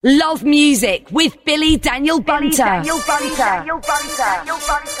Love Music with Billy Daniel Bunter.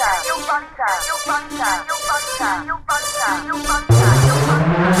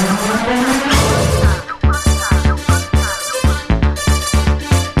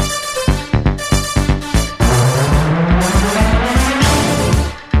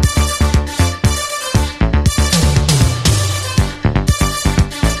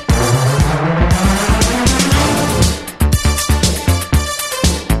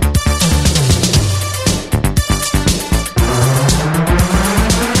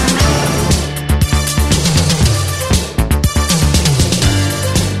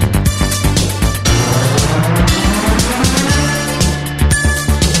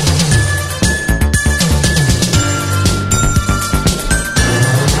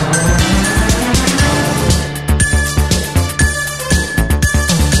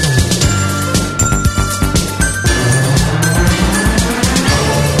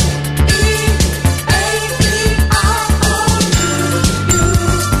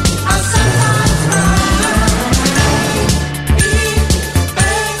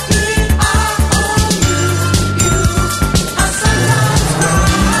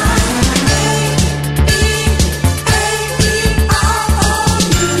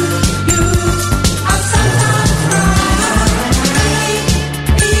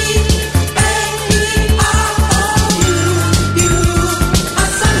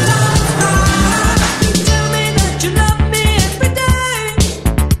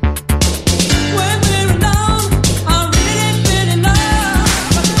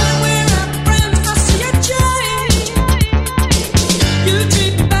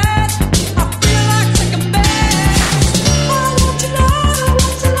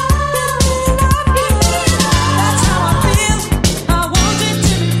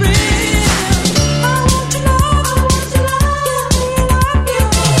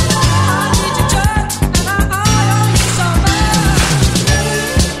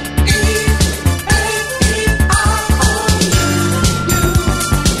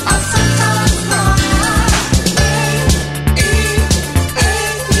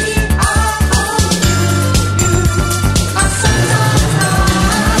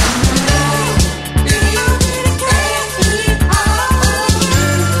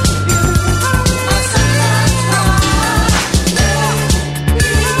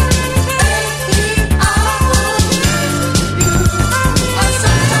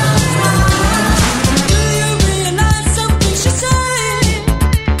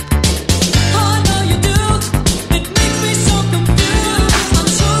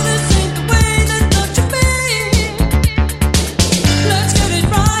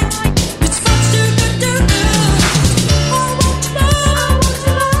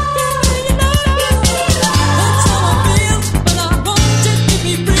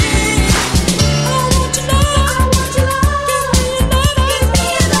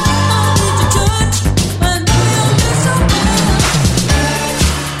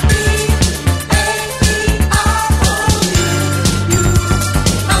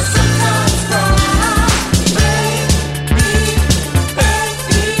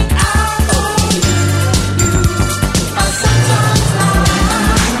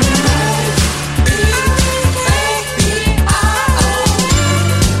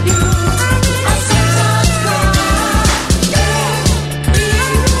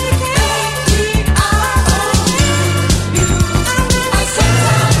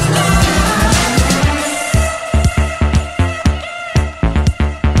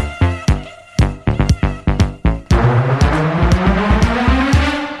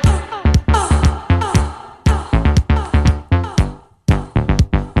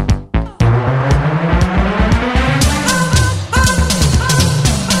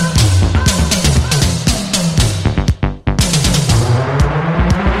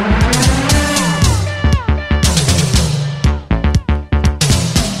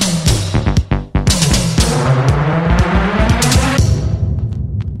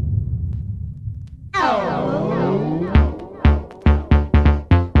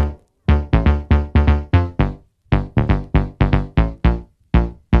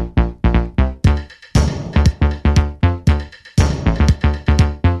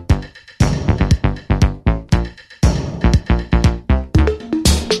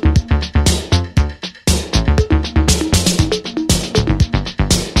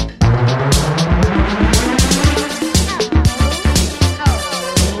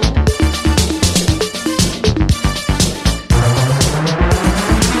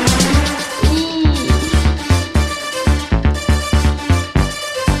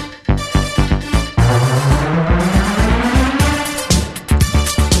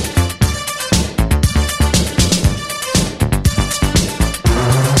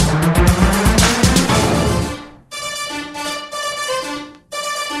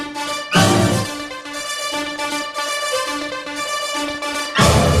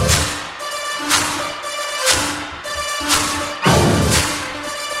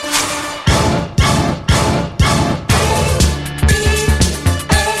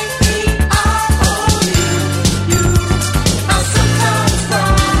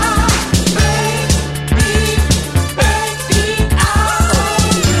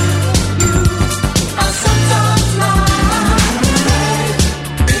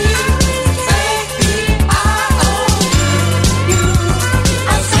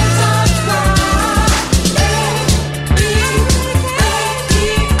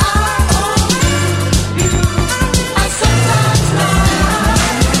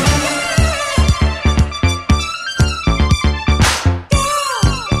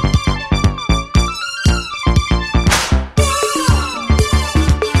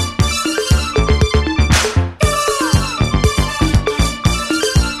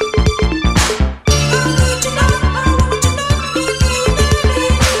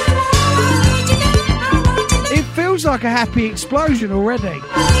 like a happy explosion already.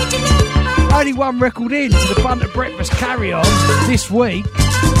 Only one record in to the Bunter Breakfast carry-on this week,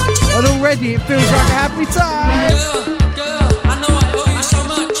 and already it feels like a happy time. Girl, I know I owe you so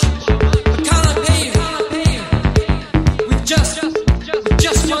much. But can I pay you? With just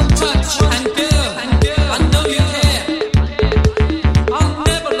one touch. And girl, I know you care. I'll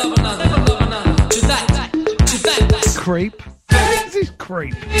never love another. To that. Creep. This is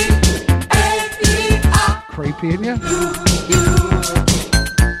creep. Creepy, isn't you?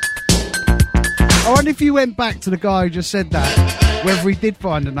 I wonder if you went back to the guy who just said that, whether he did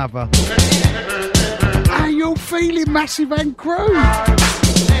find another. How you feeling, Massive and Crew?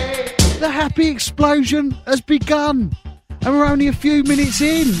 The happy explosion has begun, and we're only a few minutes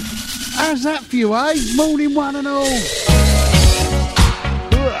in. How's that for you, eh? Morning, one and all.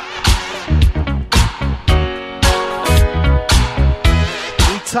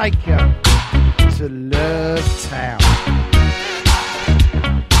 We take you to Love Town.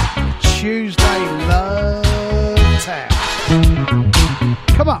 Tuesday, Love Town.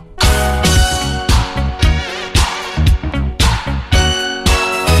 Come on.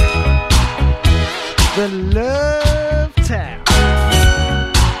 The Love Town.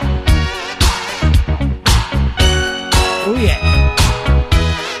 Oh yeah.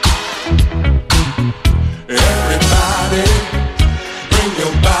 Everybody, bring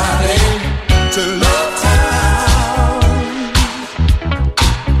your body to Love Town.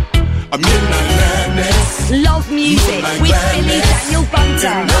 A midnight madness. Love music with Billy Daniel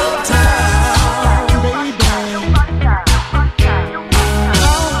Bunter. Love Town, baby.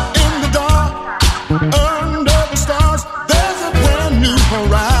 Out in the dark, under the stars, there's a brand new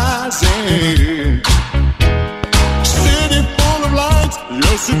horizon. City full of lights,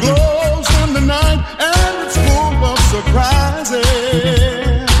 yes, it glows in the night, and it's full of surprises.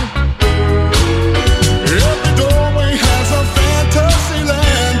 Every doorway has a fantasy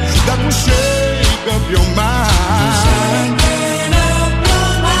land that will shake up your mind.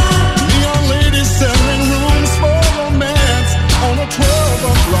 Neon ladies selling rooms for romance on a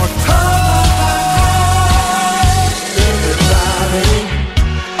 12 o'clock time. Everybody,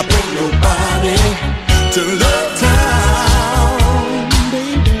 bring your body to Love Town,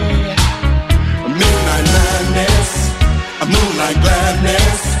 baby. Midnight madness, moonlight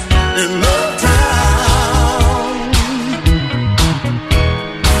gladness in Love Town.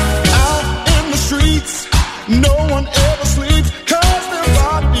 Out in the streets, no one ever sleeps, 'cause their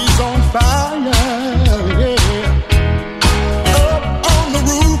body's on fire, yeah. Up on the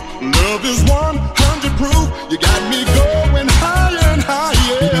roof, love is 100 proof. You got me going higher and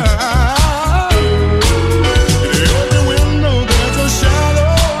higher. Every window there's a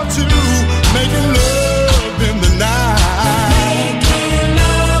shadow or two, making love in the night.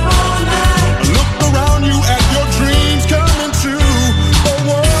 Look around you at your dreams coming true, for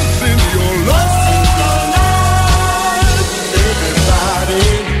once in your life. Everybody,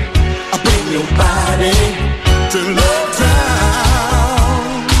 bring your body to Love Town.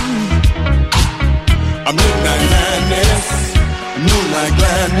 A midnight madness, moonlight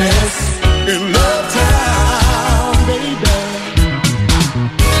gladness in Love Town, baby.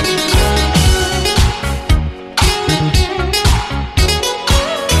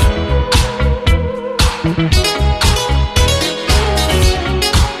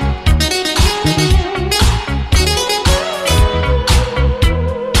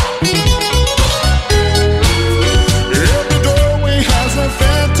 Every doorway has a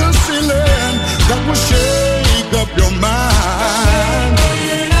fantasy land that will shake up your mind.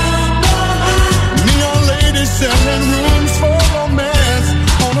 Neon ladies selling rooms for romance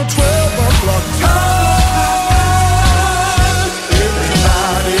on a 12 o'clock time.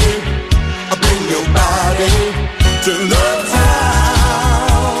 Everybody, bring your body to Love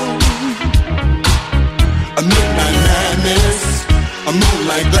Town. A midnight madness, a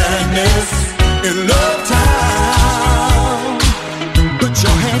moonlight gladness in Love Town. Put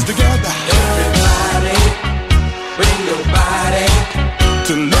your hands together. Everybody, bring your body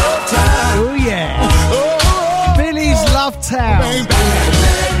to Love Town. Oh yeah. Oh, Billy's Love Town.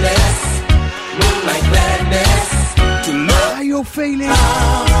 gladness, moonlight gladness to Love How you feeling?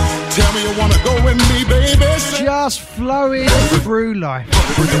 Town. Tell me you wanna go with me, baby. Just flowing through life.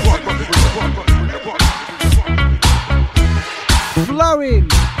 Flowing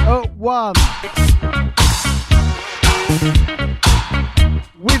at one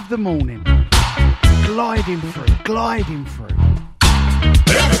with the morning. Gliding through. Gliding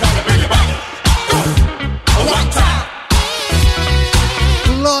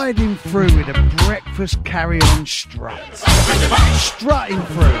through with a breakfast carry-on strut. Strutting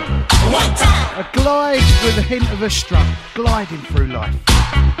through. A glide with a hint of a strut, gliding through life.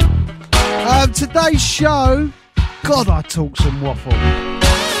 Today's show, God, I talk some waffle.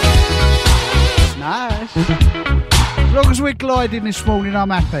 It's nice. As long as we're gliding this morning,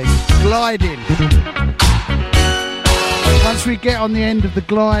 I'm happy. Gliding. Once we get on the end of the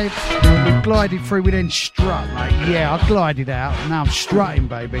glide, we've glided through, we then strut. Like, yeah, I glided out, now I'm strutting,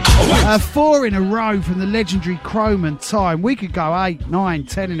 baby. 4 in a row from the legendary Chrome and Time. We could go 8, 9,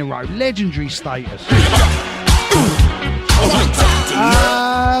 10 in a row. Legendary status.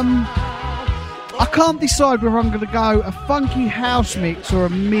 I can't decide whether I'm going to go a funky house mix or a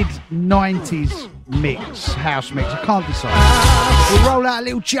mid-90s mix, house mix. I can't decide. We'll roll out a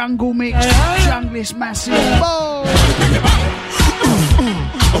little jungle mix, junglist massive. Boom!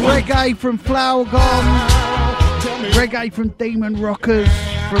 Reggae from Flower Gone, reggae from Demon Rockers,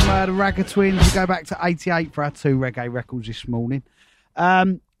 from the Ragga Twins. We go back to 88 for our 2 reggae records this morning.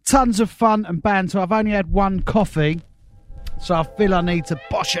 Tons of fun and banter. I've only had 1 coffee, so I feel I need to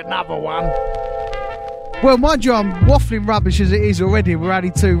bosh another one. Well, mind you, I'm waffling rubbish as it is already. We're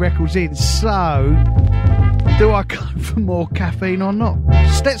only 2 records in, so do I go for more caffeine or not?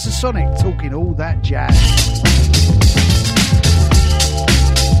 Stetsasonic talking all that jazz.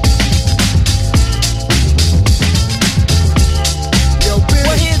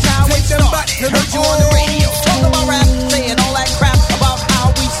 Well, here's how it started. Heard you on the radio, talking about rap, saying all that crap about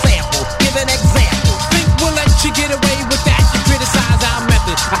how we sample. Give an example. Think we'll let you get away with that? You criticize our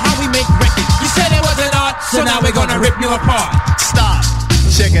method of how we make records. You said it wasn't art, so now we're gonna rip you apart. Stop.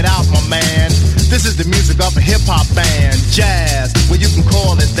 Check it out, my man. This is the music of a hip-hop band. Jazz, well, you can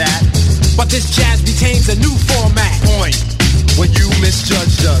call it that. But this jazz retains a new format. Point. When you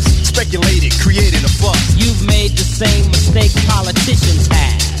misjudged us, speculated, created a fuss. You've made the same mistake politicians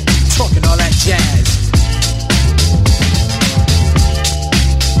had. Talking all that jazz.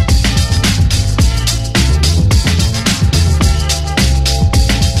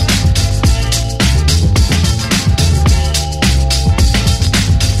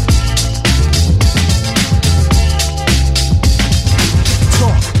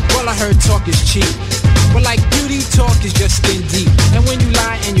 I heard talk is cheap, but like beauty, talk is just skin deep. And when you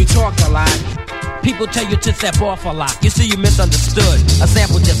lie and you talk a lot, people tell you to step off a lot. You see, you misunderstood. A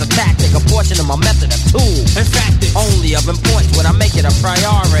sample just a tactic, a portion of my method, a tool. in fact, it's Only of importance when I make it a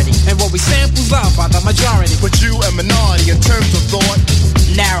priority. and what we samples love by the majority. But you a minority in terms of thought,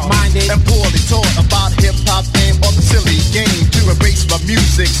 Narrow-minded. and poorly taught about hip-hop fame or the silly game to erase my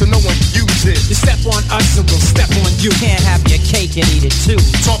music so no one can use it. You step on us and we'll step on you. Can't have your cake and eat it too.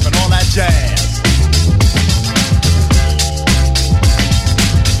 Talking all that jazz.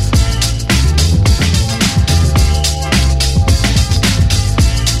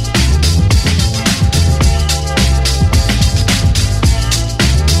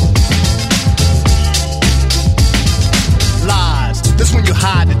 Lies, that's when you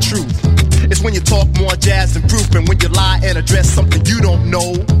hide the truth. It's when you talk more jazz than proof, and when you lie and address something you don't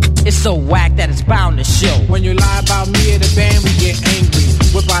know. It's so whack that it's bound to show. When you lie about me or the band, we get angry.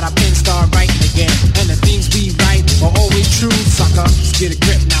 Whip out our pen, start writing again. And the things we write are always true, sucker. Let's get a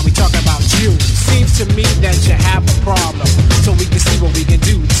grip, now we talking about you. Seems to me that you have a problem, so we can see what we can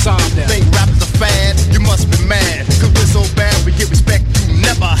do to solve them. Think rap is a fad? You must be mad, cause we're so bad we get respect you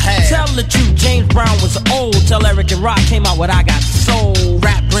never had. Tell the truth, James Brown was old. Tell Eric and Rock came out with I Got Soul.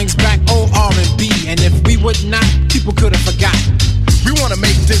 Rap brings back old R&B, and if we would not, people could have forgotten. We wanna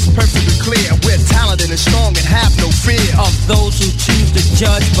make this perfectly clear. We're talented and strong and have no fear Of those who choose to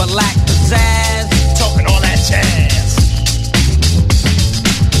judge but lack pizzazz. talking all that jazz.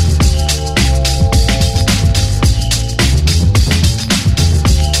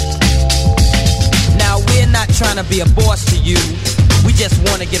 Now we're not trying to be a boss to you. We just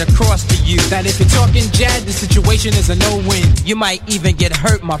want to get across to you That if you're talking jazz, the situation is a no-win. you might even get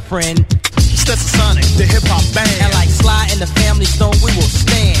hurt, my friend. Stetsasonic, the hip-hop band. And like Sly and the Family Stone, we will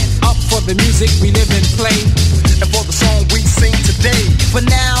stand Up for the music we live and play, And for the song we sing today. For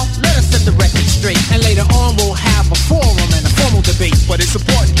now, let us set the record straight. and later on we'll have a forum and a formal debate. But it's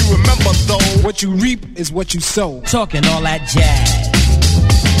important you remember though, What you reap is what you sow. Talking all that jazz.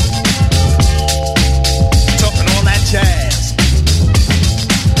 talking all that jazz.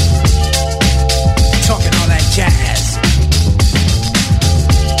 Talking all that jazz.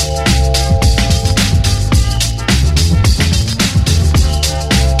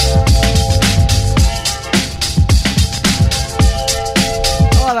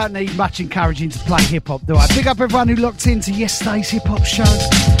 I don't need much encouraging to play hip-hop, do I? Big up everyone who locked into yesterday's hip-hop show.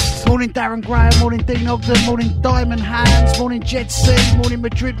 Morning Darren Graham, morning Dean Ogden, morning Diamond Hands, morning Jed C, morning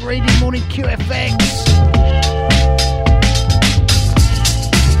Madrid Reading, morning QFX.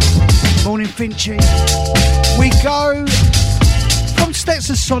 Morning Finchy. We go from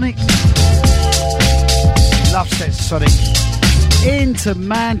Stetsasonic, love Stetsasonic, into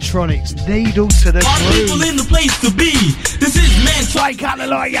Mantronics, Needle to the Our people Groove. in the place to be. This is Mantronics.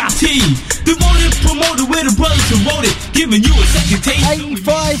 Hallelujah. Devoted, promoted, we're the brothers who wrote it. Giving you a second taste.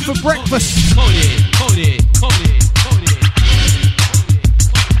 85 for breakfast. Hold it, hold it, hold it, hold it.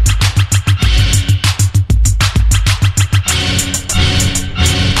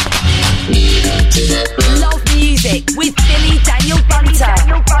 Love music with Billy Daniel Bunter.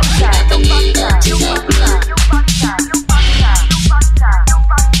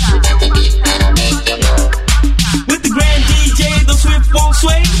 With the grand DJ, the Swift won't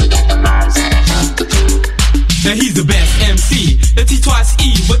sway. Now he's the best MC. The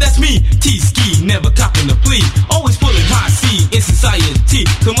T-twice-E, but that's me. T-ski, never copping the plea. Always pulling high C in society.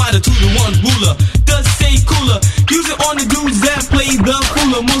 Commodity to the one ruler. Does say cooler. Use it on the dudes that play the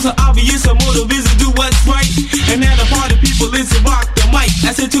cooler. Most are obvious, a motive is to do what's right. And now the party people is to rock the mic.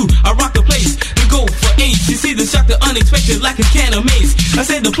 I said too, I rock the place. To go for H. You see the shock, the unexpected like a can of mace. I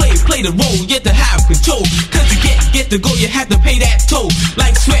said to play the role, yet to have control. Cause to get to go, you have to pay that toll.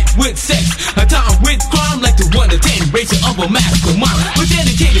 Like sweat with sex, a time with crime. Like the 1 to 10 ratio of a mastermind. We're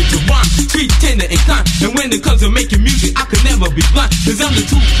dedicated to rhyme, sweet, tender, and kind. And when it comes to making music, I could never be blind. Cause I'm the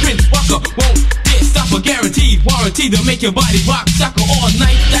true Prince Walker, won't dare stop a guaranteed warranty to make your body rock shaka all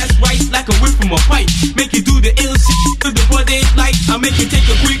night. That's right, like a whip from a pipe. Make you do the ill shit with the broad daylight. I make you take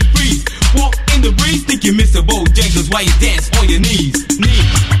a quick freeze. Walk in the breeze, think you Mr. Bojangles while you dance on your knees.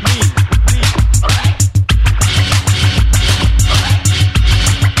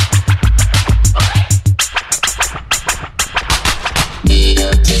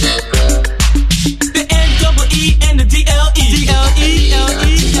 The N-double-E and the D-L-E.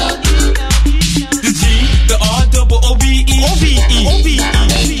 The G, the R-double-O-V-E.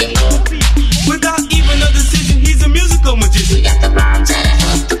 Without even a decision, he's a musical magician.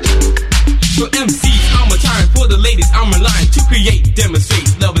 So MCs, I'm retiring. For the ladies, I'm relying to create, demonstrate.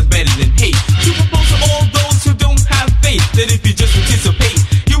 Love is better than hate. To propose to all those who don't have faith, that if you just anticipate,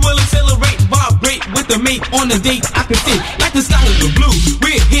 you will accelerate, vibrate with the mate on a date. I can say, like the sky of the blue,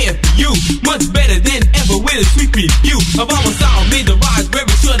 we're here for you. Much better than ever with a sweet review of our style. Made the rise, very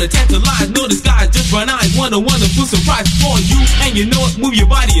sure to tantalize. Know the sky just run eyes. Want a wonderful surprise for you. And you know it, move your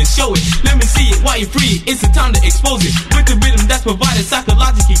body and show it. Let me see it while you're free. It's the time to expose it. With the rhythm that's provided,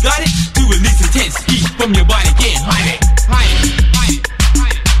 psychologically got it. To release intense heat from your body. Can't hide it, hide it, hide it,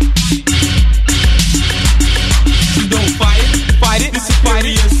 hide it. You don't fight it, fight it. This is fight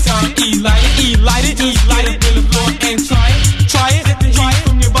it. E-light it, E-light it, E-light it. Feel the floor and try it, try it. Let the heat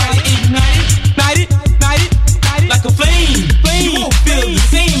from your body ignite it, ignite it, ignite it, ignite it. Like a flame, flame. You won't feel the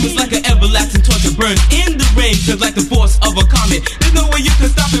same. It's like an everlasting torch that burns in the rain. Just like the force of a comet. There's no way you can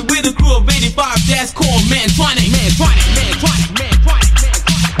stop it with a crew of 85. That's called Mantronic, Mantronic, Mantronic, Mantronic, Mantronic.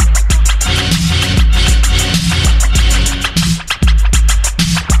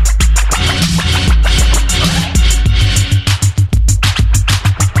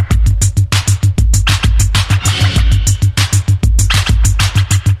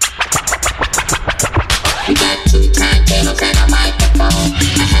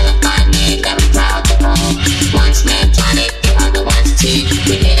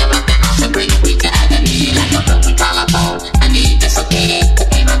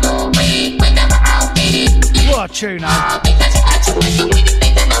 What a tune,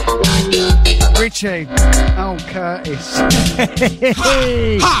 Richie. Oh, Curtis.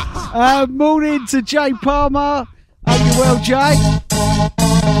 Morning to Jay Palmer. Hope you're well, Jay.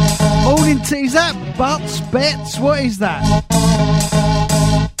 Morning to, is that Butts, Bets? What is that?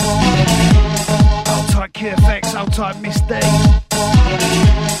 Hold tight QFX, hold tight Miss D.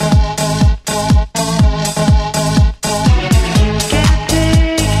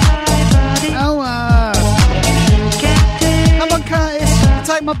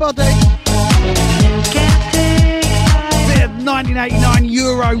 Take my body. Bit of 1989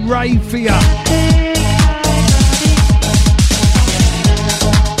 Euro rave for ya.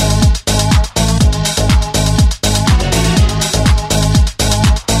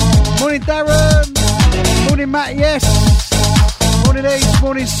 Morning Darren. Morning Matt, yes. Morning East,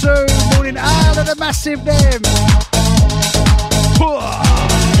 morning Sue, morning Al and the massive them.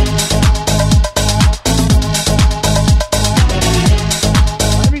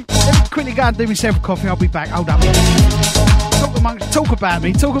 Quickly go and do myself a coffee, I'll be back. Hold up. Talk about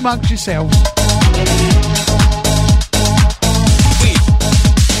me, talk amongst yourselves.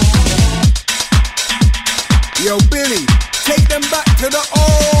 Yo, Billy, take them back to the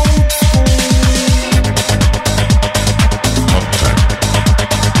old school.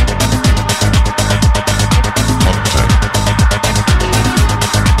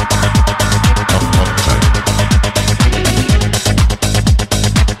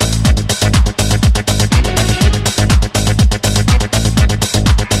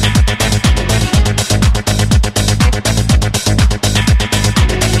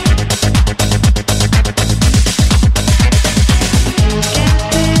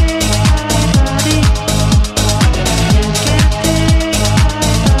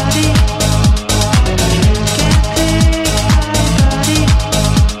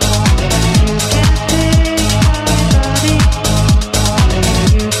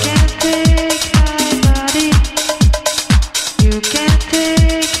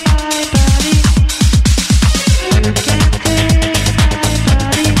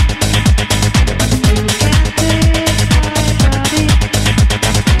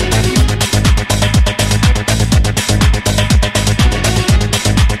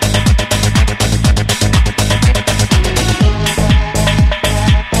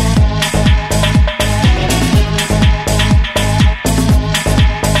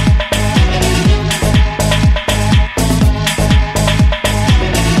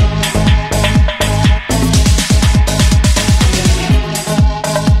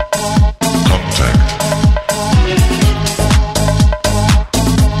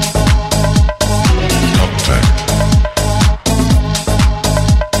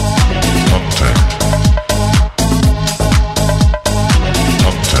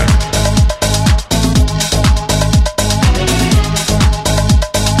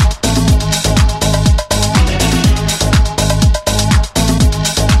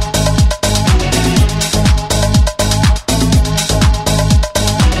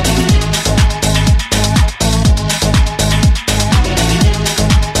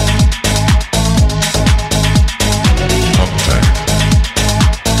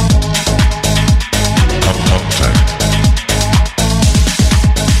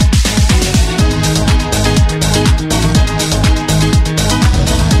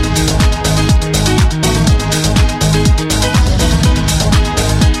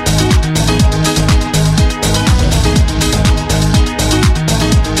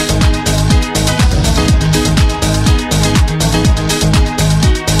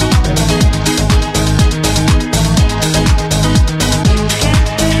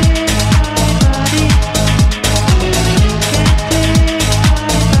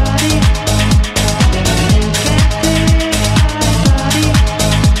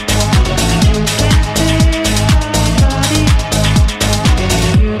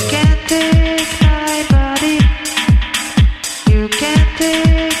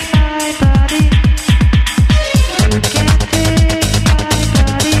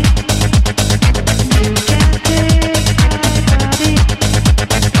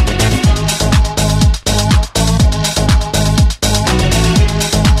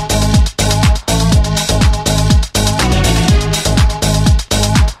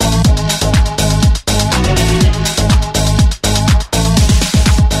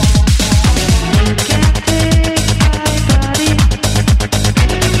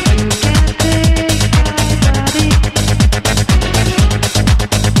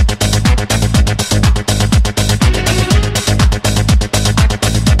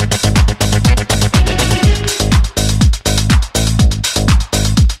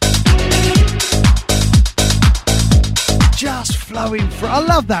 I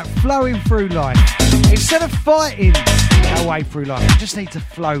love that, flowing through life. Instead of fighting our way through life, we just need to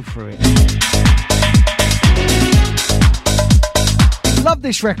flow through it. Love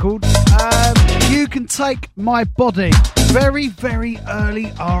this record. You Can Take My Body. Very, very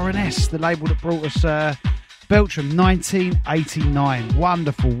early R&S, the label that brought us Beltram, 1989.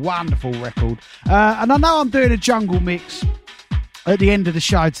 Wonderful, wonderful record. And I know I'm doing a jungle mix at the end of the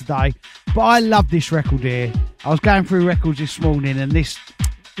show today, but I love this record here. I was going through records this morning and this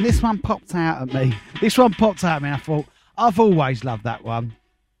one popped out at me. This one popped out at me and I thought, I've always loved that one.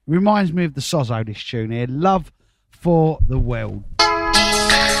 Reminds me of the Sozzo, this tune here. Love for the World. We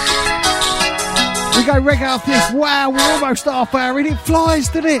go reggae after this. Wow, we're almost half hour in. It flies,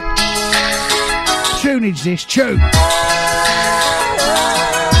 doesn't it? Tunage this, tune.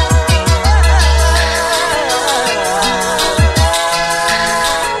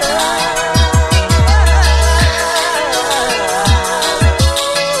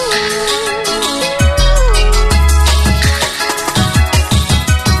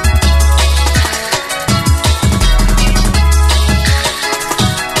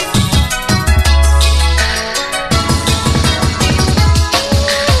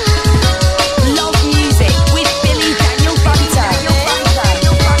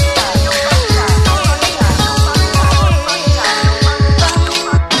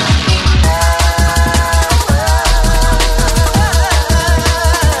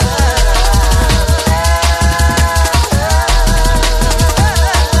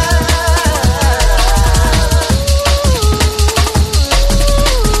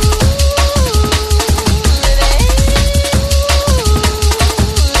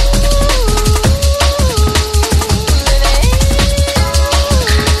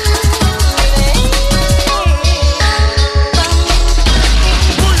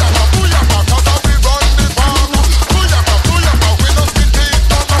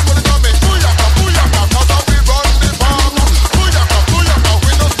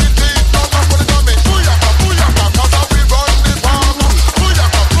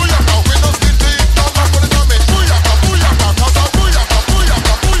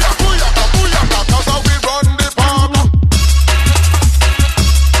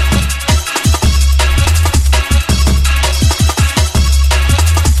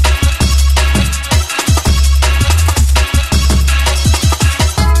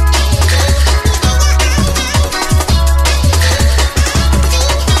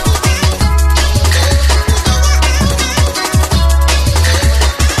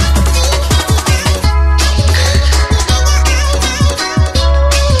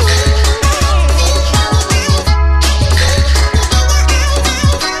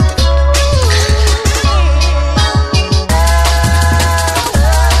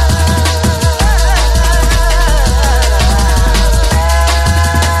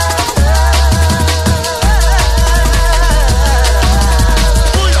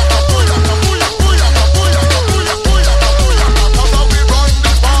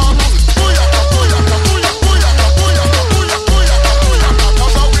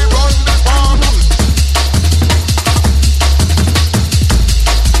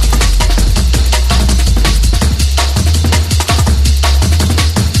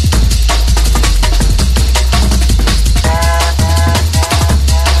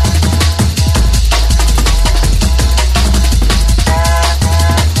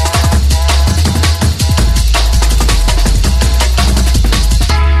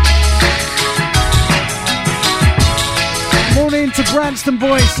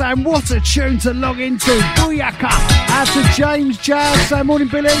 Boys saying what a tune to log into. Booyaka. Out to James Jazz saying morning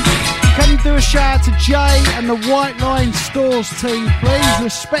Billy, can you do a shout out to Jay and the White Line Stores team please?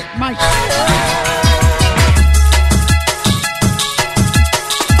 Respect mate.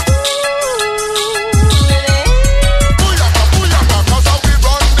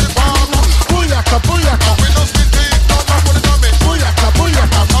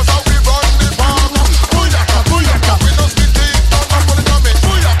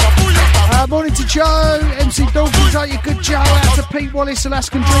 Joe, MC Dolphins, out you good Joe, out to Pete Wallace,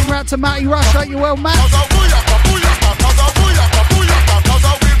 Alaskan Dreamer, out to Matty Rush, out you well Matt.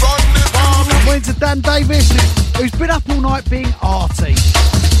 Morning to Dan Davis, who's been up all night being arty.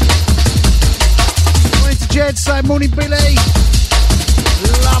 Morning to Jed, saying morning Billy.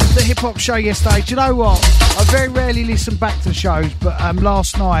 Loved the hip hop show yesterday. Do you know what? I very rarely listen back to the shows, but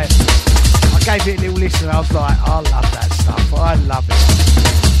last night I gave it a little listen. I was like, I love that stuff. I love it.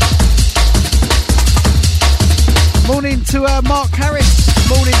 Morning to Mark Harris.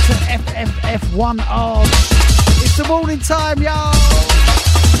 Morning to FFF1R. It's the morning time, y'all.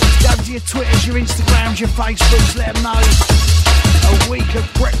 Go to your Twitters, your Instagrams, your Facebooks. Let them know A week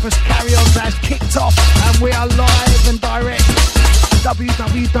of breakfast carry-ons has kicked off, and we are live and direct.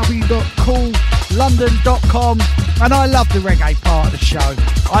 www.coollondon.com. And I love the reggae part of the show.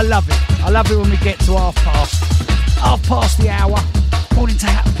 I love it. I love it when we get to half past the hour. Morning to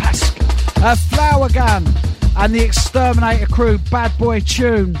Pascal. Flower Gun and the Exterminator Crew, Bad Boy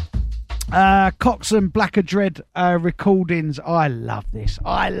Tune. Cox and Blacker Dread recordings. I love this.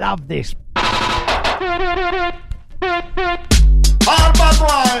 All bad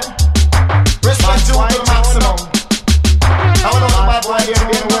boy, respect you to the maximum. I want to know bad boy here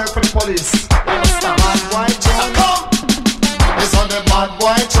being work for the police. Bad boy Jonah, it's on the bad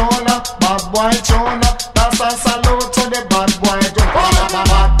boy Jonah, bad boy Jonah. That's a salute to the bad boy Jonah,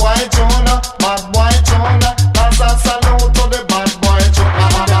 bad boy Jonah, bad boy Jonah. That's a salute to the bad boy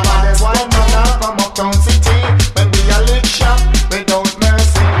Jonah. There's one man from Uptown City when we are lick shop without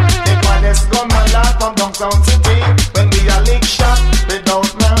mercy. The baddest gunman from downtown city when we are lick shop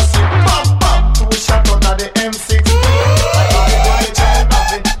without mercy. Pop pop, 2 shots out of the M16. I got the boy child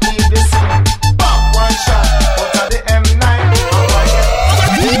of it, leave the scene. Pop 1 shot out of the M9.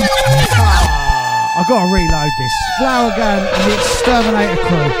 I gotta reload this. Flower Gun and the Exterminator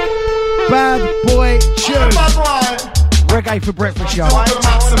Crew. Bad Boy Tune. Reggae for breakfast, y'all. To the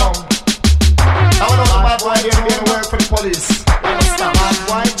maximum. I want to know bad boy here being work for the police. Bad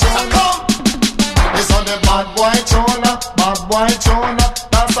boy Jonah, it's on the bad boy Jonah, bad boy Jonah.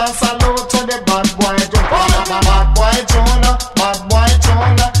 That's a salute to the bad boy Jonah, bad boy Jonah, bad boy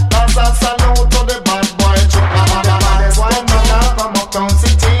Jonah. That's a salute to the bad boy Jonah. There's one man from Uptown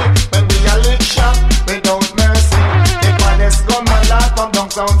City when we are lick shop without mercy. The baddest gunman from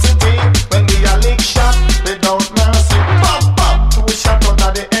downtown city when we are lick shop without mercy. Pop pop, 2 shots out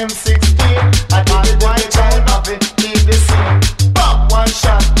of the M16. I did the boy child of it, leave the scene. Pop 1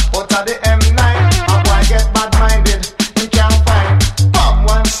 shot out of the M9. A boy get bad minded, he can't find. Pop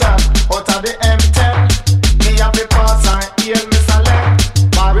 1 shot out of the M10. Me have the pass and heal me select.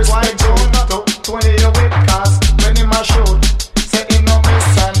 Bad boy Jonah to 20 year with cast when he ma shoot. Say he no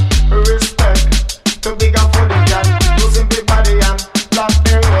miss and respect. Too big up for the gun, losing big body and lock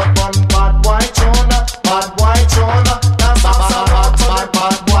the road. One bad boy Jonah, bad boy Jonah. That's a salute to the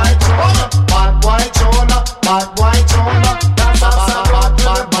bad boy Jonah, bad boy Jonah, bad boy Jonah. That's a salute to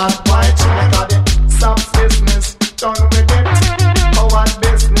the bad boy Jonah. Subs business, done with it. Coward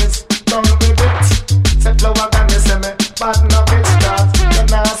business, done with it. Say Flower Gun, they say me bad no bitch that. You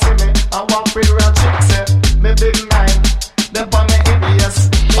now see me, I walk with real chicks. Say me big mind, they on me idiots.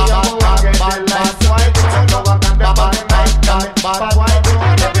 Me a go and get the life. Why Jonah? Flower Gun, they on me night guy. Bad boy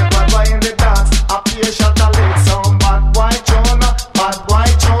Jonah, every bad boy in the dance. I play shot a lick some bad boy Jonah, bad boy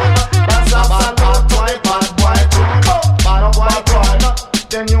Jonah. That's a salute to the bad boy Jonah, bad boy Jonah.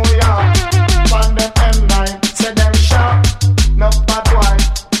 Then New York, on them M9, say them sharp. No bad boy,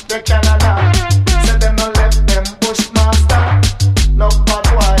 they Canada. Say them no left them Bushmaster. No bad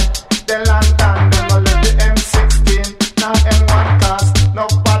boy, they London. Them no left the M16, now M1 cast. No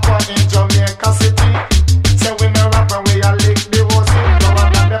bad boy in Jamaica City. Say we no rap and we a lick the rosy. Flower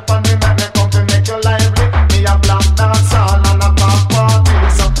Gun, they on the night, they come to make you lively. Me a black dance all and a pop party.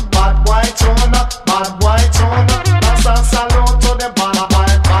 So bad boy Jonah, bad boy Jonah. That's a salute to the bad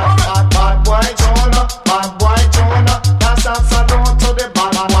boy, bad boy Jonah, bad boy Jonah. That's a salute to the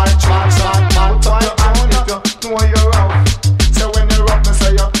bad boy Jonah. Bad boy Jonah, if you know you're out. So when you rock me,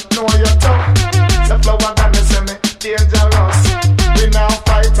 say you know you're tough. Say Flower Gun, they say me dangerous. We now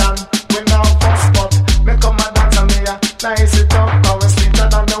fight and we now fuss, but me come and dance and me a nice it up. Cause we sweeter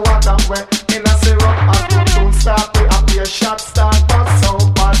than the water way in a syrup. As the tune start, we up your shot start. But so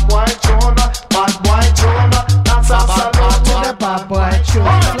bad boy Jonah, bad boy Jonah. That's a salute to the Bad Boy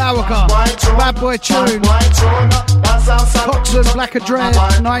Tune. Flower Gun, Bad Boy Tune. Cox and Blacker Dread,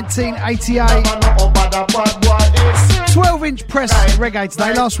 1988. 12-inch press reggae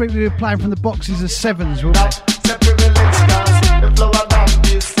today. Last week we were playing from the boxes of 7s, weren't we?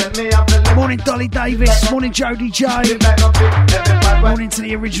 Morning Dolly Davis, morning Jodie J. Morning to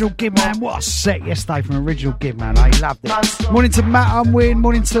the original Gib Man. What a set yesterday from original Gib Man. I loved it. Morning to Matt Unwin,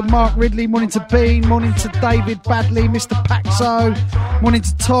 morning to Mark Ridley, morning to Bean, morning to David Badley, Mr. Paxo, morning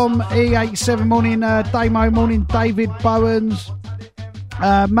to Tom E87, morning Damo, morning David Bowens,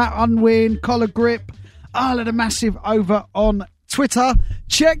 Matt Unwin, Collar Grip, all of the massive over on Twitter.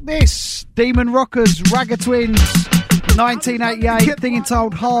 Check this, Demon Rockers, Ragga Twins, 1988, thing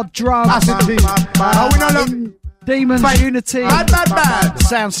entitled Hard Drum. Demons, Unity, Bad.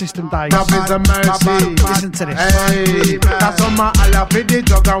 Sound System days. Love is a mercy. Listen to this. Hey, that's on my Allah for the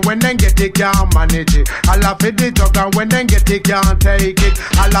jug and when they get it can't manage it. Allah for the jug and when they get it can't take it.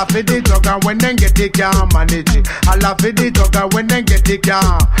 Allah for the jug and when they get it can't manage it. Allah for the jug and when they get it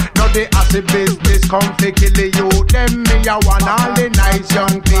can't. Now the acid business come to kill the youth. Them me a want all the nice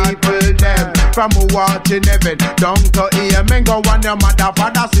young people them. From who watching heaven down to here. Men go on your mother,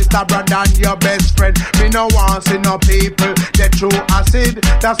 father, sister, brother and your best friend. Me no want see no people get through acid.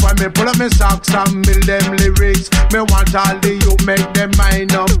 That's why me pull up my socks and build them lyrics. Me want all the youth make them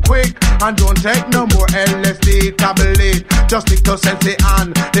mind up quick. And don't take no more LSD tablet. Just stick to Sensei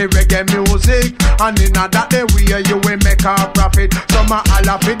and the reggae music. And in that the way you will make a profit. Some a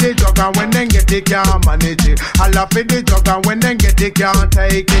Allah for the jug and when they get it can't manage it. Allah for the jug and when they get it can't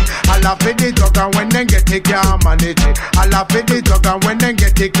take it. Allah for the jug and when they get it can't manage it. Allah for the jug and when they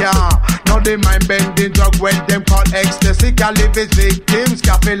get it can't. Now the mind bending drug when them call ecstasy. Can live his victims,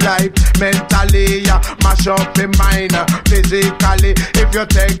 cafe life mentally. Mash up the mind physically. If you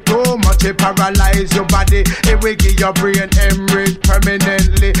take too much it paralyze your body. It will give your brain hemorrhage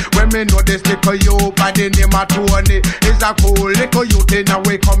permanently. When me know this little you by the name of Tony is a cool little youth in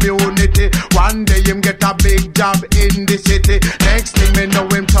our community. One day him get a big job in the city. Next thing me know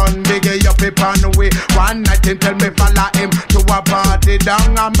him turn bigger up on the way. One night him tell me follow him to a party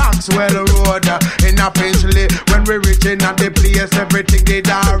down a Maxwell Road in a Finchley. When we reaching at the place everything did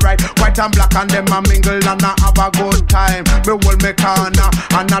alright. White and black and them a mingle and a have a good time. Me hold me corner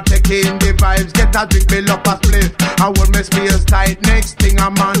and a take in the vibes. Get a drink, me up a split. I hold me space tight. Next thing a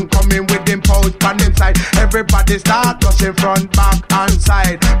man coming with him pouch pan inside. Everybody start rushing front, back and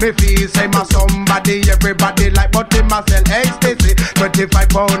side. Me feel say my somebody. Everybody like but him a sell ecstasy. 25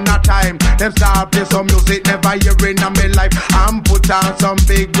 pound a time. Them start play some music never hearing in my life. And put on some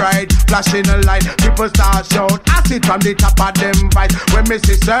big bright flashing a light. People start shout acid from the top of them bites. When me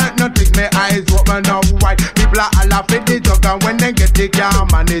see certain things my eyes open up wide. People are Allah for the jug and when they get it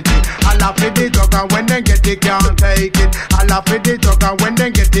can't manage it. Allah for the jug and when they get it can't take it. Allah for the jug and when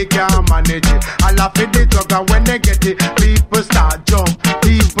they get it can't manage it. Allah for the jug and when they get it. People start jump,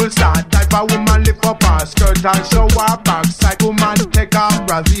 people start dive. A woman lift up her skirt and show her backside. Woman take her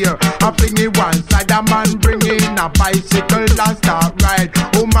brassiere and fling it one side. A man bring in a bicycle and start ride.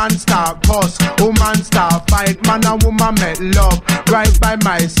 Woman start cuss, woman start fight. Man and woman make love right by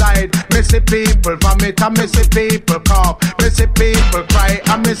my side. Me see people vomit and me see people cough. Me see people cry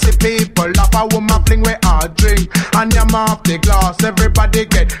and me see people laugh. A woman fling with her drink and yam off the glass. Everybody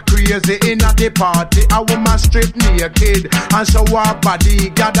get crazy in at the party. A woman strip naked and show her body.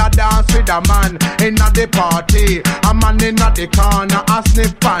 Gather dance with a man in at the party. A man in at the corner a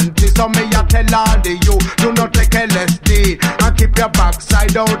sniff panties. So me a tell all the you do not take LSD and keep your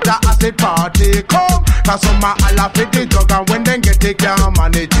backside out the acid party. Come, cause some a Allah for the drug and when they get it can't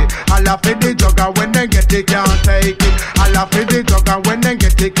manage it. Allah for the drug and when they get it can't take it. Allah for the drug and when they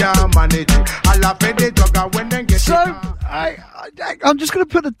get it can't manage it. Allah for the drug and when they get it. So I'm just going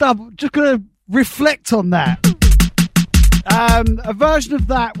to put just going to reflect on that. A version of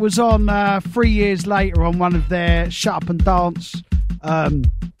that was on 3 years later on one of their Shut Up and Dance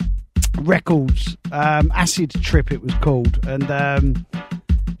records. Acid Trip it was called. And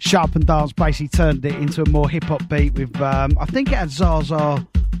Shut Up and Dance basically turned it into a more hip-hop beat with, I think it had Zaza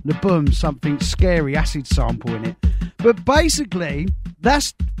Laboom, something scary acid sample in it. But basically,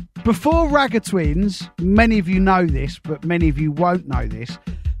 that's before Ragga Twins. Many of you know this, but many of you won't know this.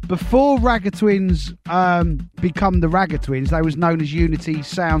 Before Ragga Twins become the Ragga Twins, they was known as Unity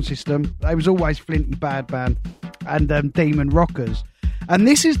Sound System. They was always Flinty Bad Band and Demon Rockers. And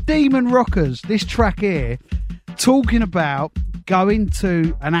this is Demon Rockers, this track here, talking about going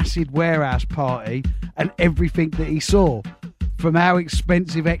to an acid warehouse party and everything that he saw. From how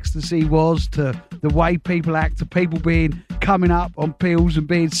expensive ecstasy was to the way people act, to people coming up on pills and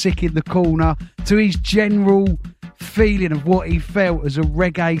being sick in the corner, to his general feeling of what he felt as a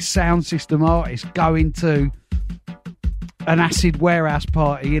reggae sound system artist going to an acid warehouse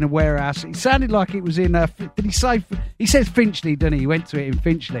party in a warehouse. It sounded like it was in did he say, he says Finchley, didn't he? He went to it in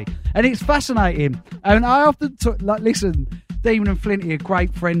Finchley. And it's fascinating. And I often listen, Demon and Flinty are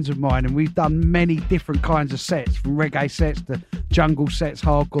great friends of mine, and we've done many different kinds of sets, from reggae sets to jungle sets,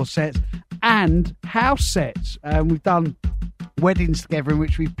 hardcore sets, and house sets. We've done weddings together in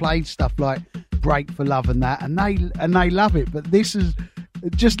which we've played stuff like Break for Love and that, and they love it. But this is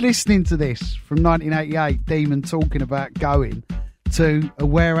just listening to this from 1988, Demon talking about going to a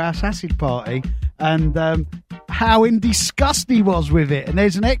warehouse acid party and how in disgust he was with it. And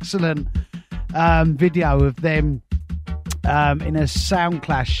there's an excellent video of them in a sound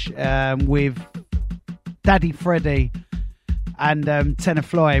clash with Daddy Freddy and Tenor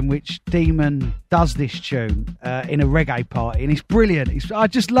Fly, in which Demon does this tune in a reggae party, and it's brilliant. I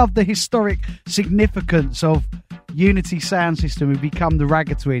just love the historic significance of Unity Sound System, who become the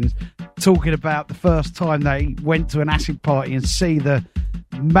Ragga Twins, talking about the first time they went to an acid party and see the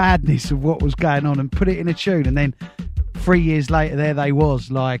madness of what was going on and put it in a tune, and then 3 years later there they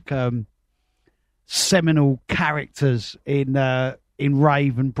was, like seminal characters in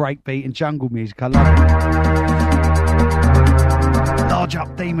rave and breakbeat and jungle music. I love it. Large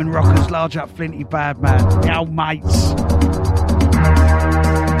up Demon Rockers, large up Flinty Badman, the old mates.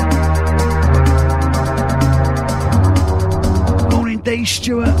 Morning D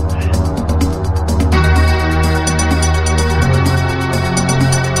Stewart.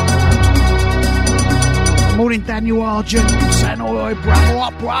 Morning Daniel Argent, Sanoy, bravo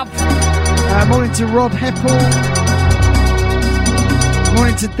up, bruv. Morning to Rod Heppel.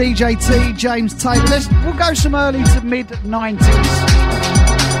 Morning to DJ T, James Taylor. We'll go some early to mid-90s.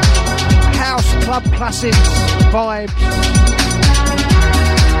 House, club classics, vibes.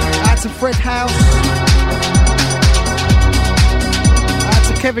 Out to Fred House. Out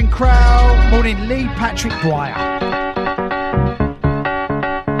to Kevin Crow. Morning Lee Patrick Dwyer.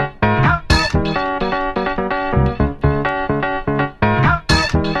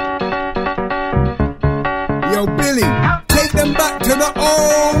 Yo, Billy, take them back to the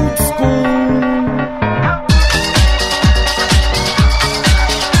old school.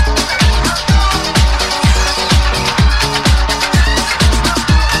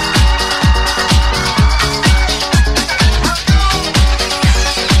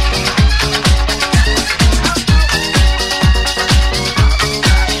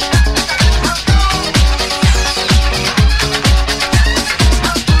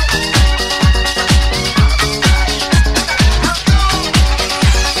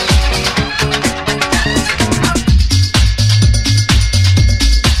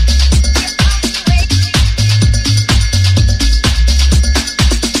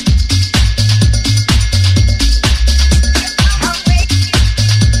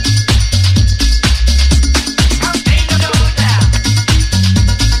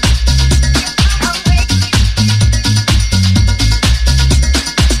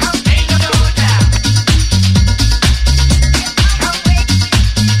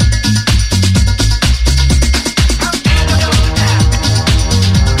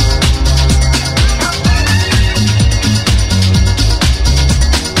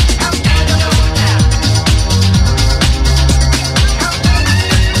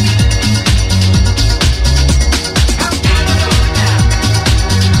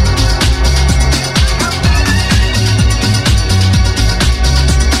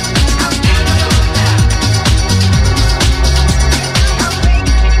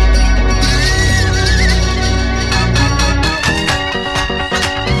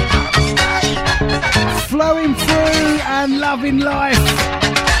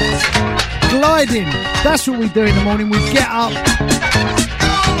 That's what we do in the morning. We get up,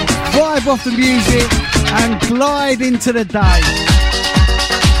 vibe off the music, and glide into the day.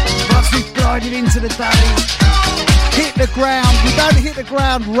 Once we've glided into the day, hit the ground. We don't hit the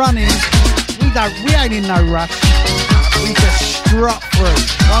ground running. We ain't in no rush. We just strut through.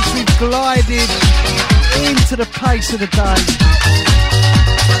 Once we've glided into the pace of the day,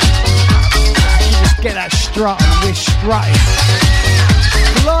 we just get that strut and we're strutting.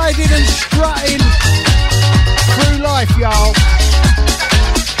 Gliding and strutting through life, y'all.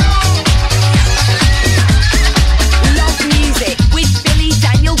 Love music with Billy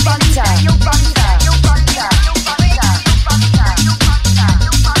Daniel Bunter.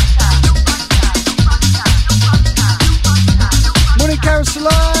 Morning, Carousel.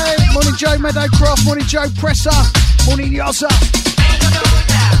 Morning, Joe Meadowcroft. Morning, Joe Presser. Morning, Yossa.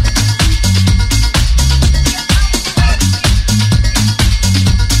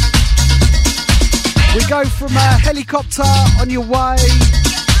 We go from a helicopter on your way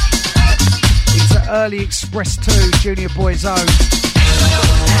into early Express 2, Junior Boy Zone.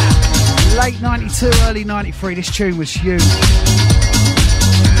 Late 92, early 93, this tune was huge.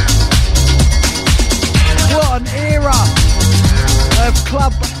 What an era of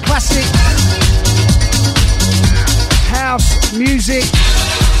club classics, house music,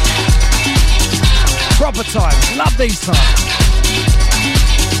 proper times. Love these times.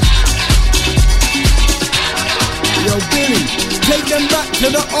 Yo, Billy, take them back to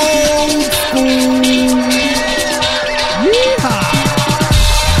the old school. Yeehaw!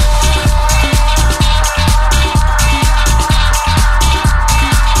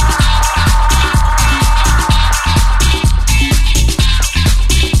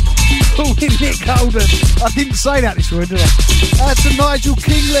 Nick Holden. children. I didn't say that this morning, did I? To Nigel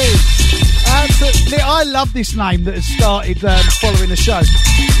Kingley. I love this name that has started following the show.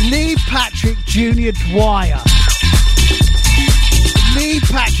 Lee Patrick Jr. Dwyer. Lee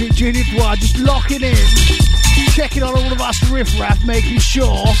Patrick Jr. Dwyer, just locking in, checking on all of us riff-raff, making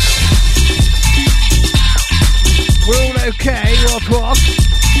sure we're all okay. Walk.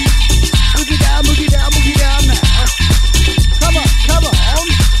 Boogie down, boogie down, boogie down now. Come on, come on.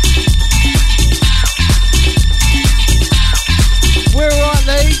 We're all right,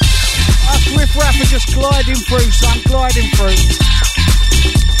 Lee. Us riff-raff are just gliding through, son, gliding through.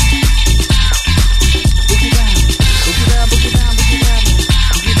 Boogie down, boogie down, boogie down, boogie down.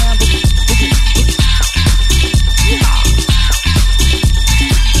 Boogie down, boogie, boogie, boogie. Yeah.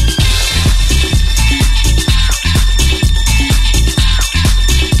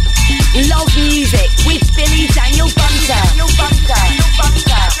 Love music with Billy Daniel Bunter.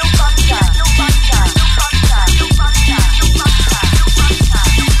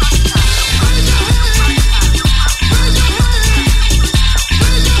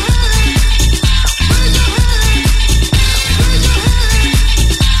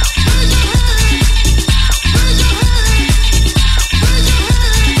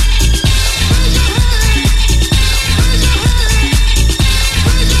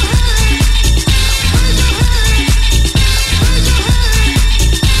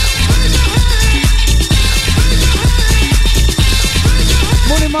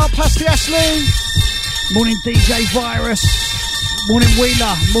 Morning DJ Virus, morning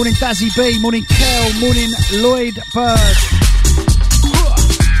Wheeler, morning Dazzy B, morning Kel, morning Lloyd Bird.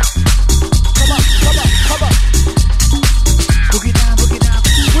 Come up. Boogie down.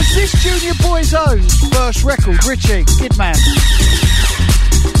 Was this Junior Boyzone's first record, Richie, Kidman? I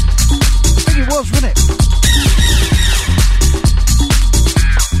think it was, wasn't it?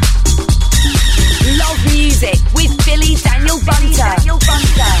 Love music with Billy Daniel Bunter.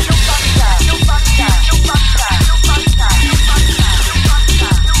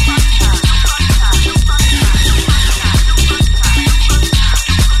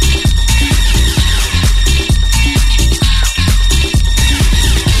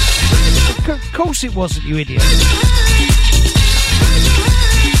 Of course it wasn't, you idiot.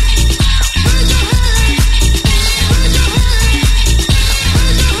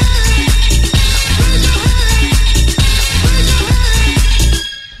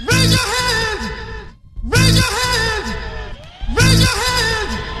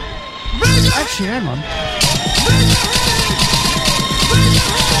 Actually, hang on.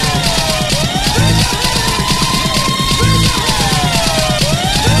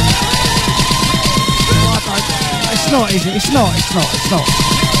 It's not, is it? It's not. It's not.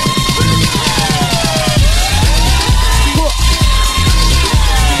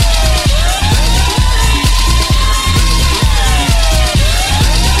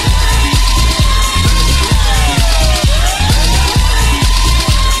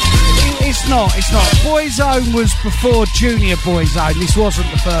 Boyzone was before Junior Boyzone. This wasn't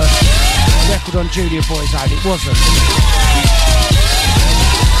the first record on Junior Boyzone. It wasn't.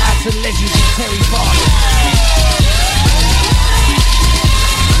 That's a legend of Terry Farley.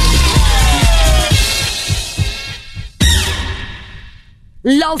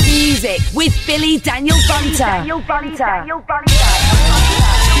 Love music with Billy Daniel Bunter.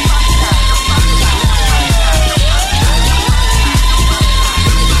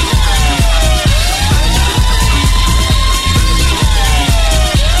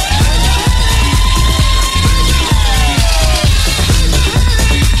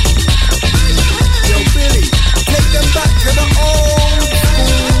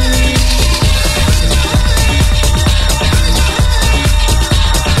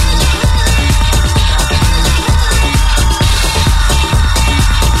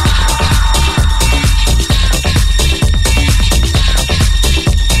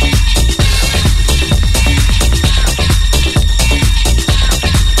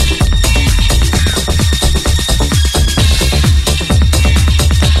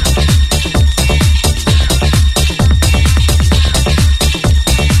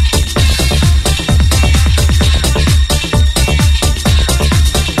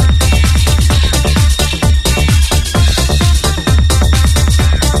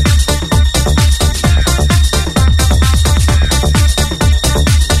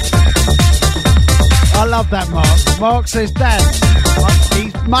 That Mark says, Dad,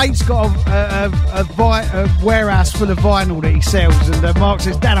 his mate's got a warehouse full of vinyl that he sells, and Mark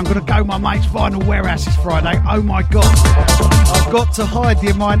says, Dad, I'm going to go my mate's vinyl warehouse this Friday. Oh my God, I've got to hide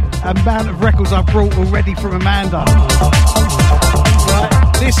the amount of records I've brought already from Amanda.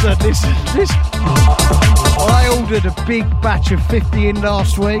 Right. Listen. I ordered a big batch of 50 in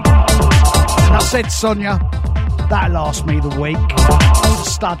last week. And I said, Sonia, that'll last me the week to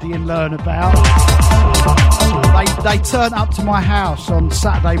study and learn about. They turned up to my house on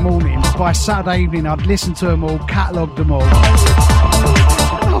Saturday morning. By Saturday evening, I'd listened to them all, catalogued them all.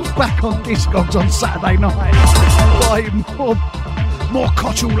 I was back on Discogs on Saturday night, buying more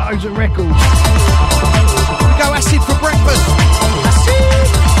cotchal loads of records. We go acid for breakfast. Acid!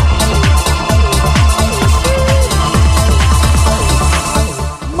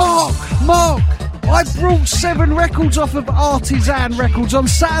 Mark, I brought 7 records off of Artisan Records on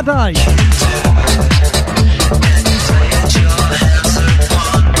Saturday.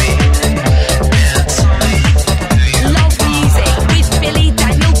 Love music with Billy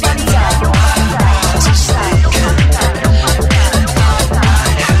Daniel Bunter.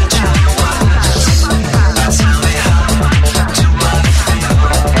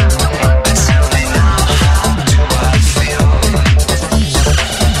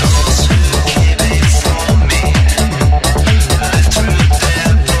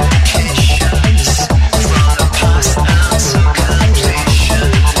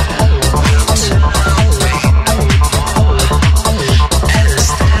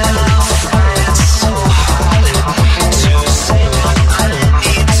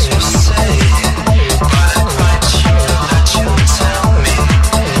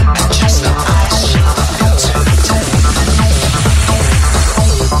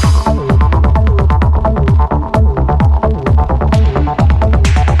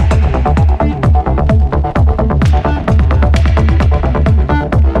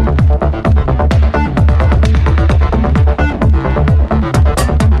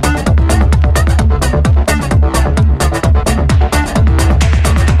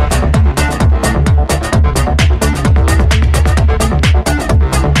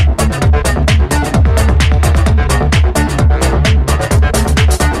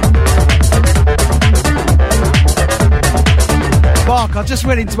 I just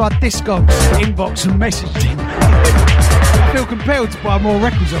went into my Discogs inbox and messaged him. I feel compelled to buy more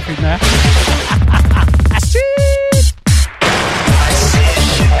records off him now.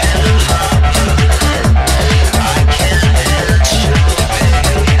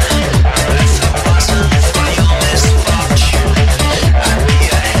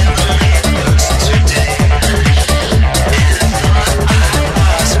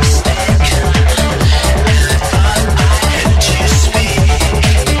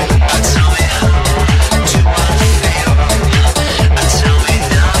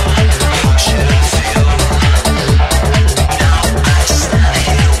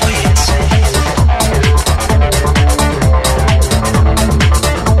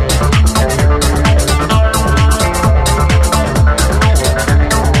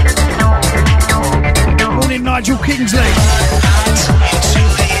 Nigel Kingsley.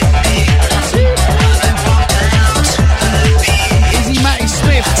 Easy Matty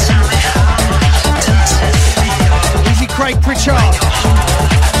Smith. Easy Craig Pritchard.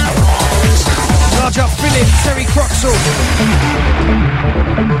 Large Up Philip, Terry Croxall.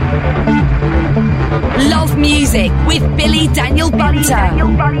 Love music with Billy Daniel Bunter.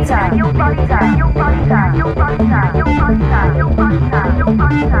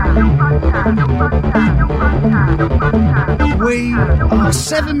 We are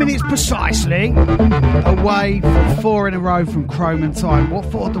 7 minutes precisely away from 4 in a row from Chrome and Time. What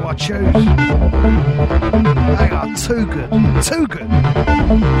 4 do I choose? They are too good. Too good.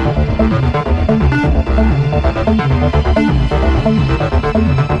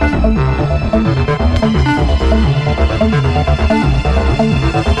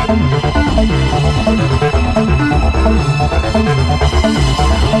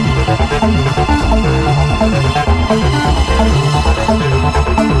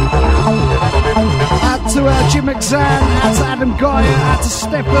 Out to Jim McZan, out to Adam Geyer, out to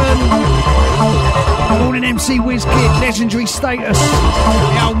Stefan. Morning MC Wizkid, legendary status.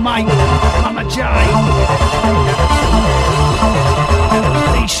 The old mate, Mama J.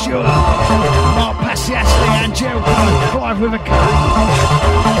 Lee Stewart, Mark Passiasley, Angelico, Clive with a K.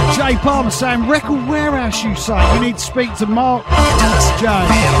 Jay Palmer saying, record warehouse you say. You need to speak to Mark. Jay.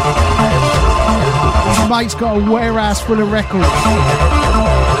 His mate's got a warehouse full of records.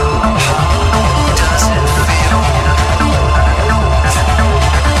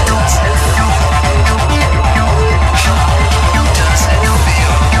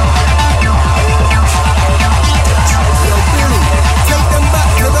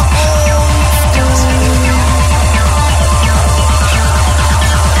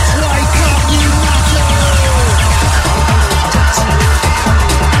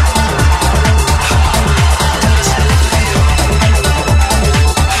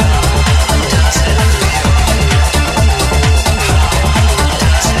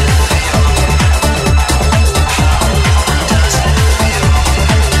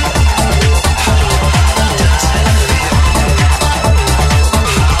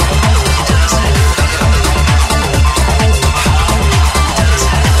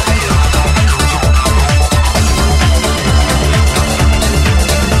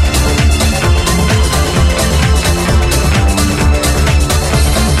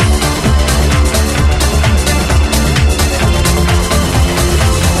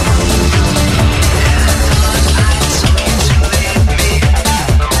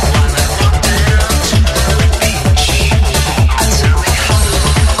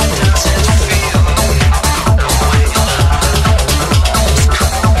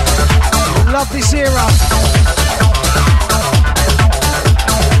 this era.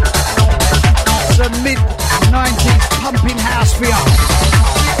 Some mid-90s pumping house for you.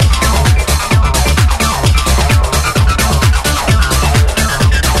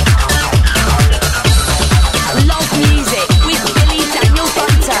 Love music with Billy Daniel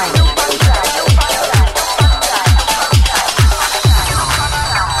Bunter.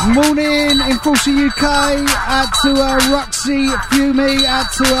 Morning in Fulsey, UK. Out to Roxy, Fumi. Out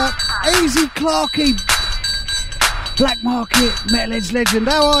to Easy Clarky. Black Market, Metal Edge Legend.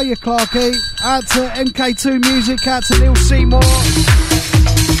 How are you, Clarky? Out to MK2 Music. Out to Neil Seymour.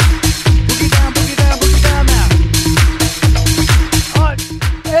 Boogie down, boogie down, boogie down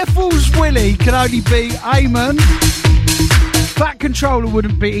now. Effel's Willie can only be Eamon. Fat Controller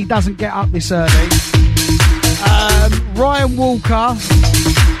wouldn't be. He doesn't get up this early. Ryan Walker.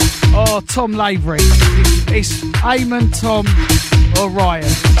 Or Tom Lavery. It's Eamon, Tom, or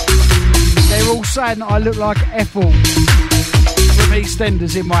Ryan. They're all saying that I look like Ethel from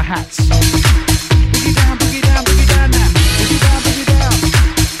EastEnders in my hats. Boogie down, boogie down, boogie down now. Boogie down, boogie down.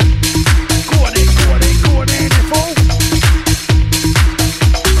 Go on in, go on in, go on in, Ethel.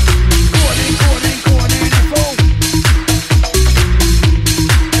 Go on in, go on in, go on in, Ethel.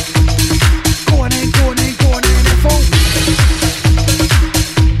 Go on in, go on in, go on in, Ethel.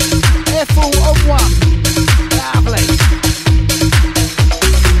 Ethel on one. Lovely.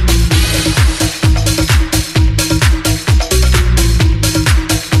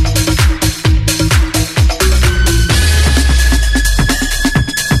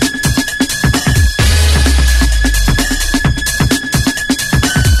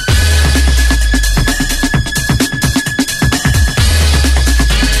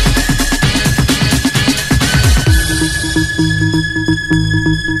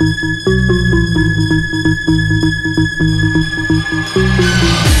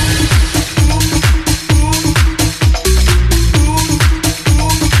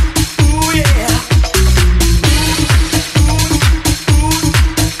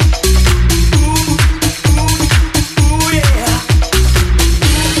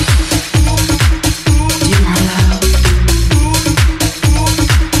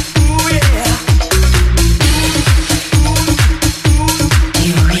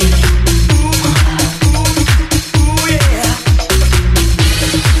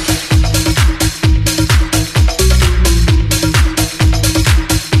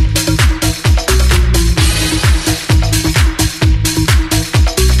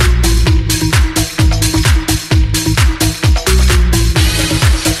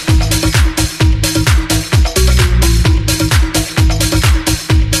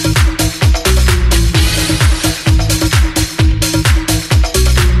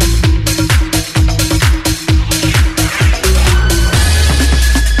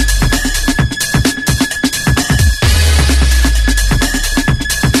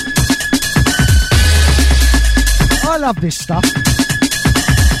 This stuff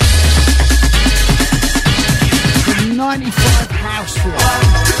from 95 House Floor.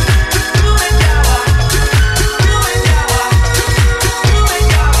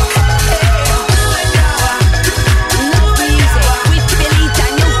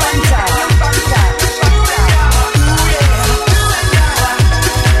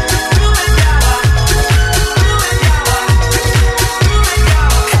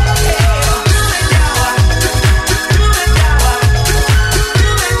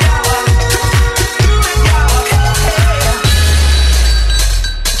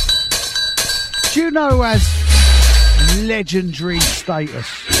 Who has legendary status?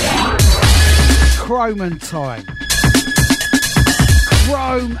 Chrome and Time.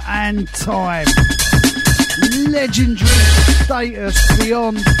 Chrome and Time. Legendary status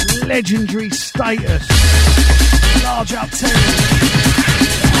beyond legendary status. Large up Terry.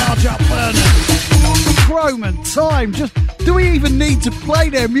 Large up Burners. Chrome and Time. Just, do we even need to play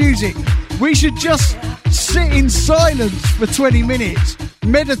their music? We should just sit in silence for 20 minutes.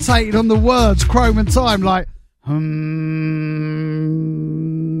 Meditating on the words Chrome and Time, like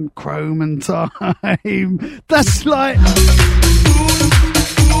Chrome and Time. That's like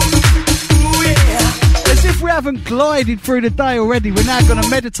as if we haven't glided through the day already. We're now going to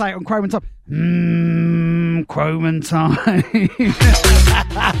meditate on Chrome and Time. Chrome and Time.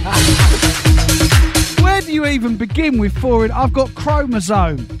 Where do you even begin with foreign? I've got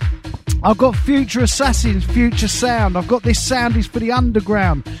Chromosome. I've got Future Assassins, Future Sound. I've got This Sound Is For The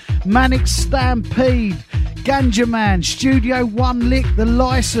Underground, Manic Stampede, Ganja Man, Studio One Lick, The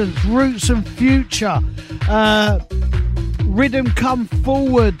License, Roots and Future, Rhythm Come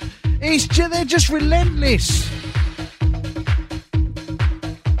Forward. They're just relentless.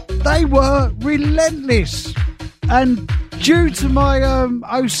 They were relentless. And due to my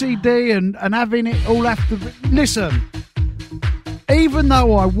OCD and having it all have to... Listen, even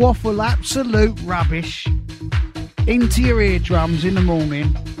though I waffle absolute rubbish into your eardrums in the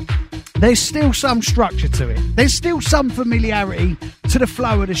morning, there's still some structure to it. There's still some familiarity to the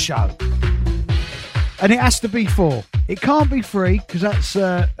flow of the show. And it has to be 4. It can't be 3 because that's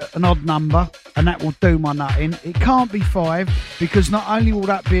an odd number and that will do my nutting. It can't be 5 because not only will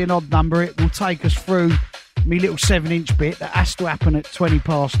that be an odd number, it will take us through me little 7-inch bit that has to happen at 20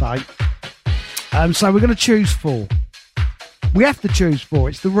 past 8. So we're going to choose 4. We have to choose 4.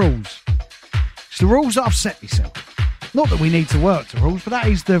 It's the rules. It's the rules that I've set myself. Not that we need to work the rules, but that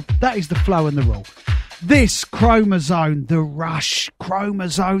is the flow and the rule. This Chromazone, the Rush.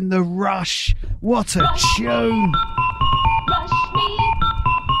 Chromazone, the Rush. What a tune.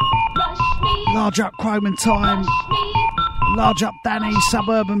 Large up Chroman Time. Large up Danny,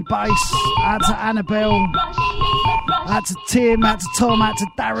 Suburban Bass. Out to Annabelle. Out to Tim, out to Tom, out to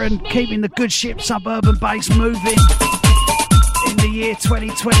Darren. Keeping the good ship Suburban Bass moving in the year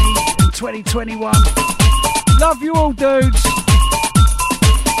 2020 and 2021. Love you all, dudes.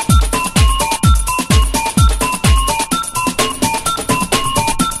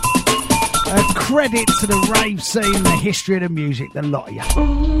 A credit to the rave scene, the history of the music, the lot of you.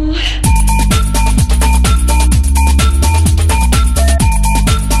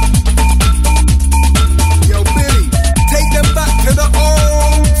 Yo, Billy, take them back to the old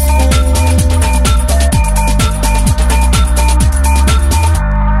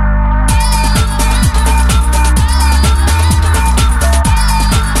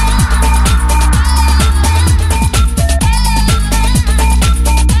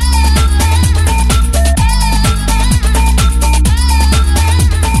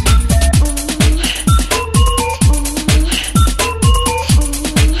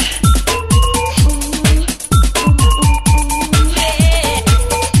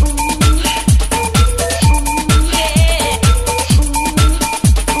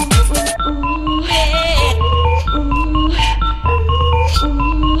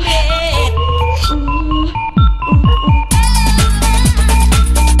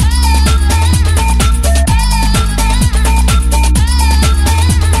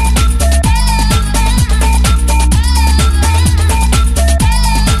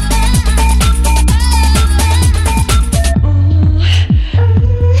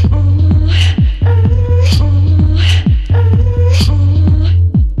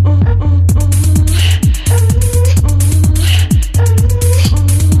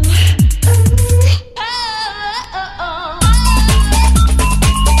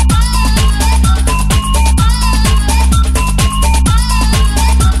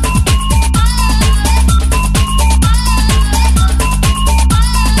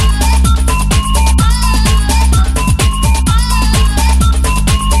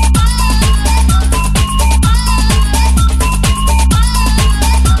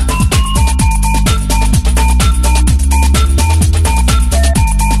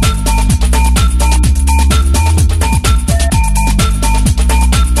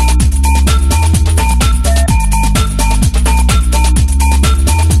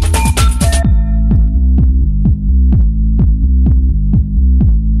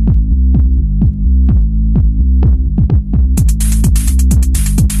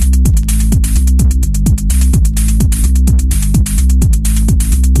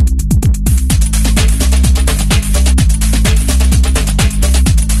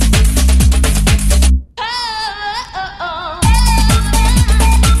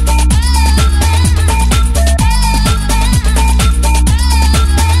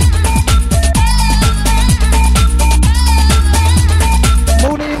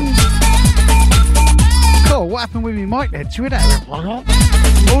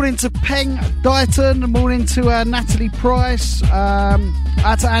Morning to Peng Dighton, morning to Natalie Price,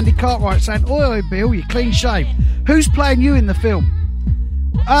 out to Andy Cartwright saying, "Oi, Bill, you clean shave." Who's playing you in the film?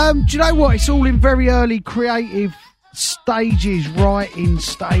 Do you know what? It's all in very early creative stages, writing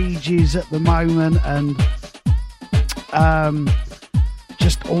stages at the moment, and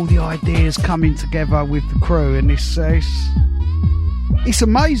just all the ideas coming together with the crew, and it's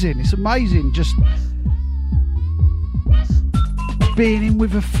amazing. It's amazing just being in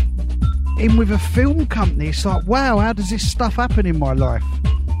with a film company. It's like, wow, how does this stuff happen in my life?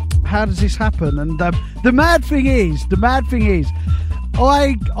 How does this happen? And the mad thing is,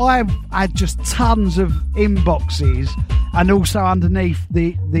 I've had just tons of inboxes, and also underneath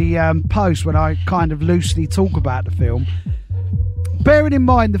the post when I kind of loosely talk about the film. Bearing in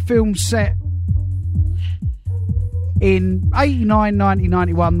mind the film's set in 89, 90,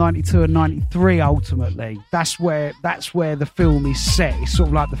 91, 92 and 93 ultimately. That's where the film is set. It's sort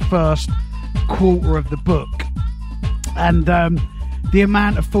of like the first quarter of the book. And the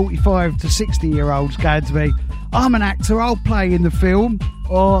amount of 45 to 60 year olds going to be, I'm an actor, I'll play in the film,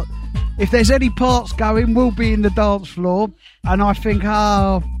 or if there's any parts going, we'll be in the dance floor. And I think,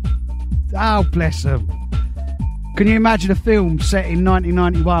 oh bless them. Can you imagine a film set in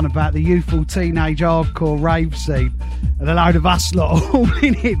 1991 about the youthful teenage hardcore rave scene and a load of us lot all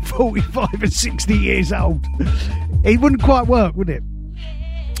in it, 45 and 60 years old? It wouldn't quite work, would it?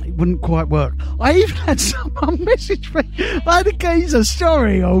 It wouldn't quite work. I even had someone message me. I had a geezer,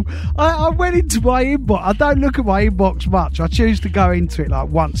 sorry, I went into my inbox. I don't look at my inbox much. I choose to go into it like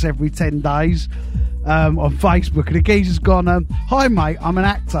once every 10 days on Facebook. And the geezer's gone, hi mate, I'm an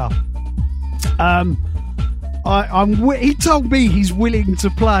actor. He told me he's willing to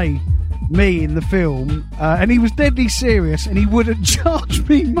play me in the film, and he was deadly serious, and he wouldn't charge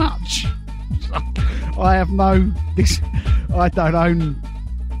me much. I don't own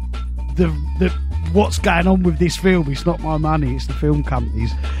the what's going on with this film. It's not my money, it's the film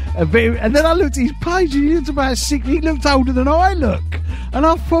company's. And then I looked at his page, and he looked about 60. He looked older than I look, and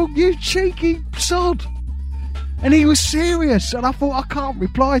I thought, you cheeky sod. And he was serious, and I thought, I can't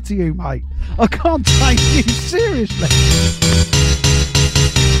reply to you, mate. I can't take you seriously.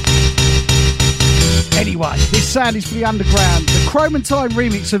 Anyway, this sound is for the underground. The Chrome and Time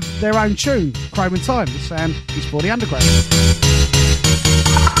remix of their own tune, Chrome and Time. This sound is for the underground.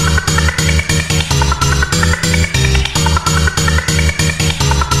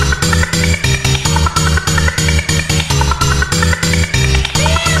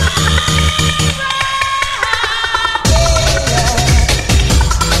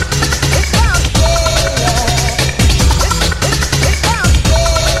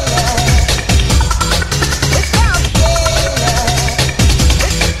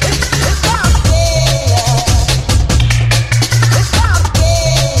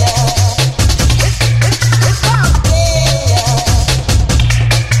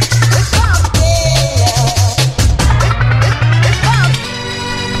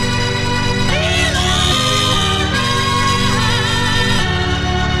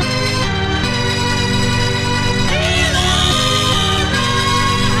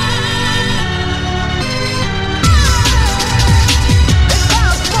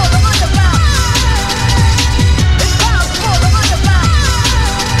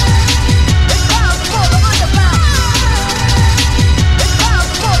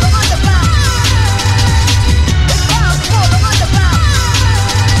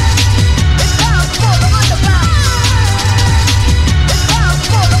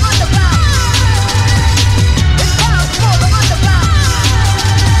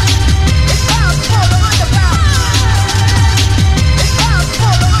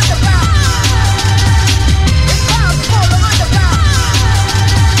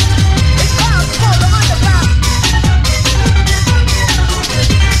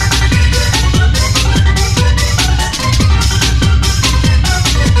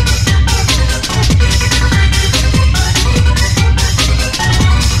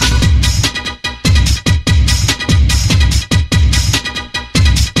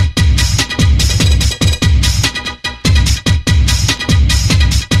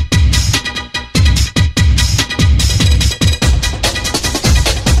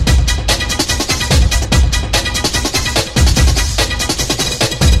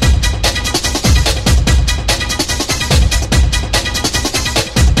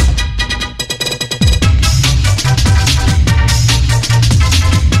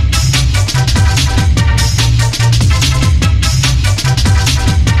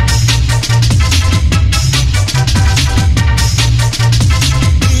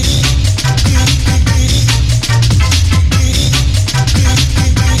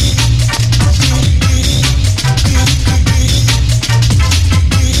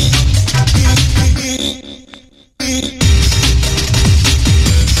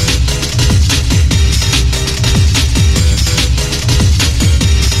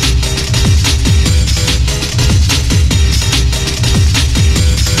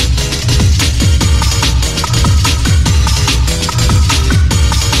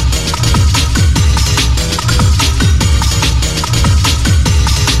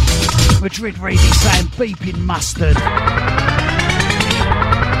 Madrid Reedy saying beeping mustard.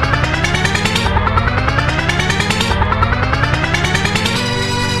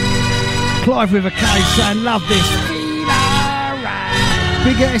 Clive with a K saying love this.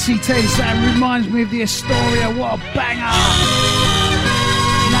 Bigger SE10 saying reminds me of the Astoria, what a banger.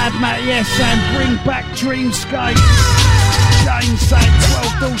 Mad Matty S and Bring Back Dreamscape. James saying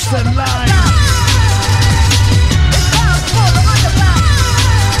 12 Dalston Lane.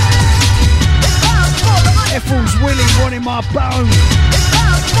 Ethel's Willie wanting my bone.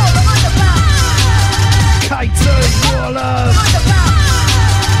 K2, your love.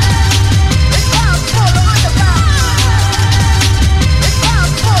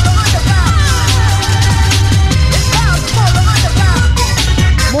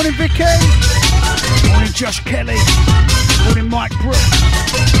 Morning Vicky. Morning Josh Kelly. Morning Mike Brooks.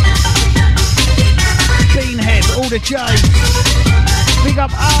 Beanhead, all the J's. Big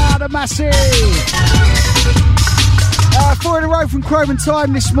up the Massive. 4 in a row from Chrome and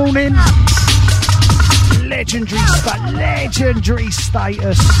Time this morning. Legendary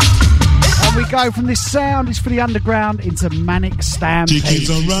status. And we go from this sound is for the underground into Manic Stampede. She keeps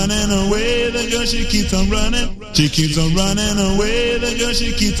on running away, the girl, she keeps on running. She keeps on running away, the girl,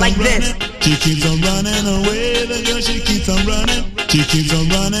 she keeps on running. She keeps on running away, the girl, she keeps on running. She keeps on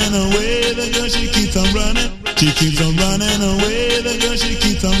running away, the girl, she keeps on running. She keeps on running away, the girl, she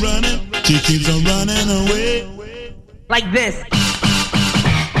keeps on running. She keeps on running away. Like this.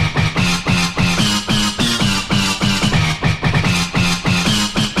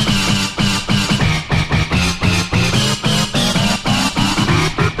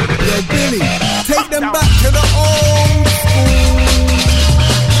 Yo, Billy, take them back to the old school.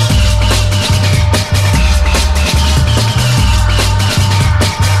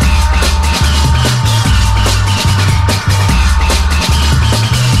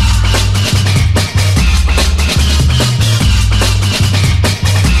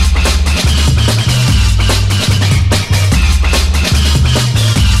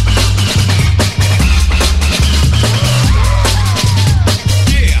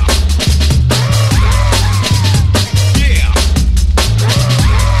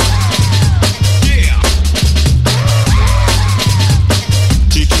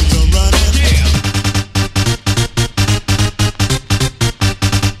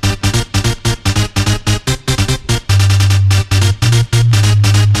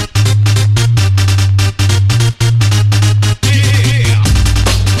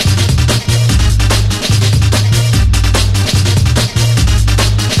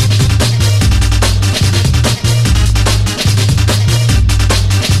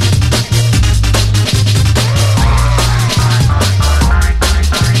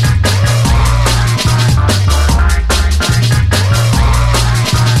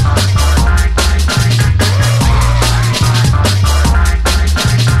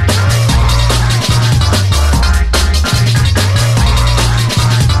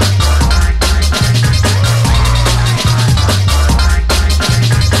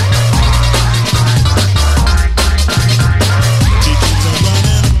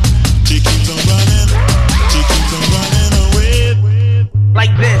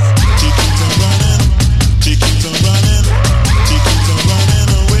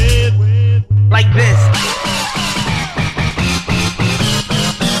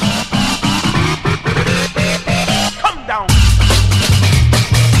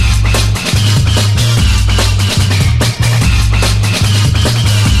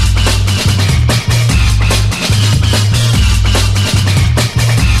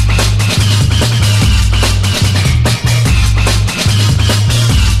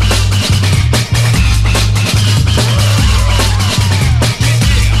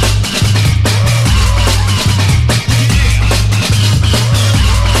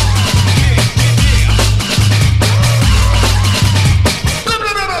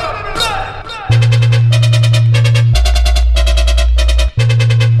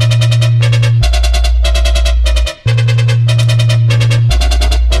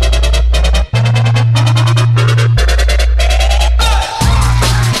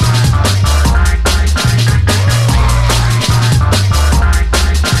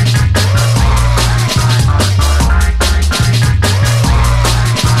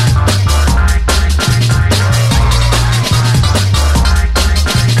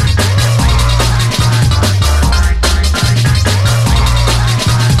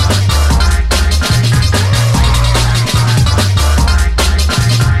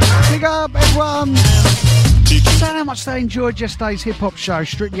 much they enjoyed yesterday's hip-hop show,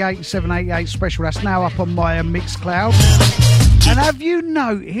 Strictly 8788 Special. That's now up on my Mixcloud. And have you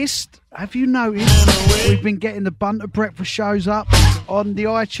noticed we've been getting the Bunter Breakfast shows up on the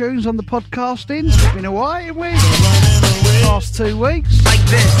iTunes, on the podcasting? It's been alright, haven't we? Last 2 weeks. Like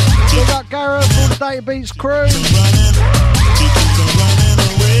this. Big up Gareth, all the Data Beats crew.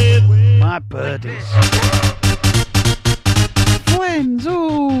 My birdies. friends.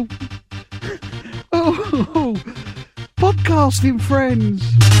 Oh, podcasting friends.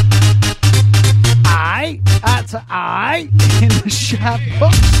 That's I in the shout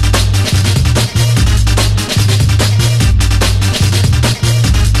box.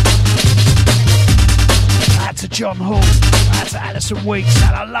 That's a John Hall. That's Alison Weeks.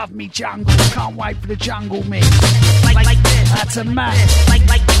 And I love me jungle. Can't wait for the jungle mix. Like this. That's a Matt.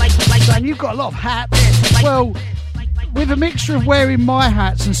 And you've got a lot of hats. Well, with a mixture of wearing my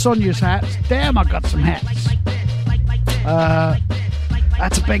hats and Sonia's hats, damn, I got some hats.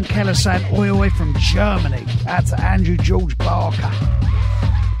 That's a Ben Keller saying oi from Germany. That's Andrew George Barker.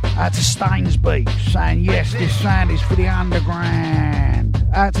 That's a Stainsby saying yes, this sound is for the underground.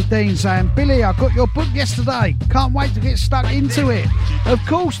 That's a Dean saying Billy, I got your book yesterday. Can't wait to get stuck into it. Of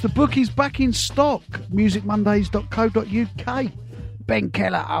course, the book is back in stock. musicmondays.co.uk. Ben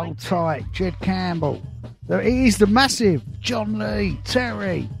Keller, hold tight. Jed Campbell. It is the massive John Lee,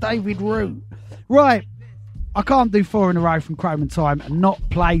 Terry, David Root. Right. I can't do 4 in a row from Chrome and Time and not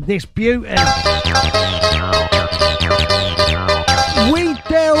play this beauty. We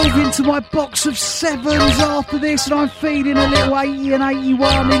delve into my box of 7s after this, and I'm feeding a little 80 and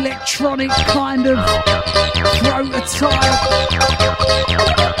 81 electronic kind of prototype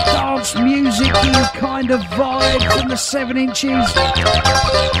dance music-y kind of vibe from the 7 inches.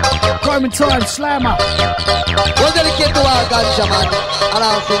 Chrome and Time Slammer. We'll dedicate to our ganja man and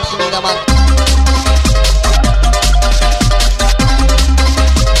our friends in the man.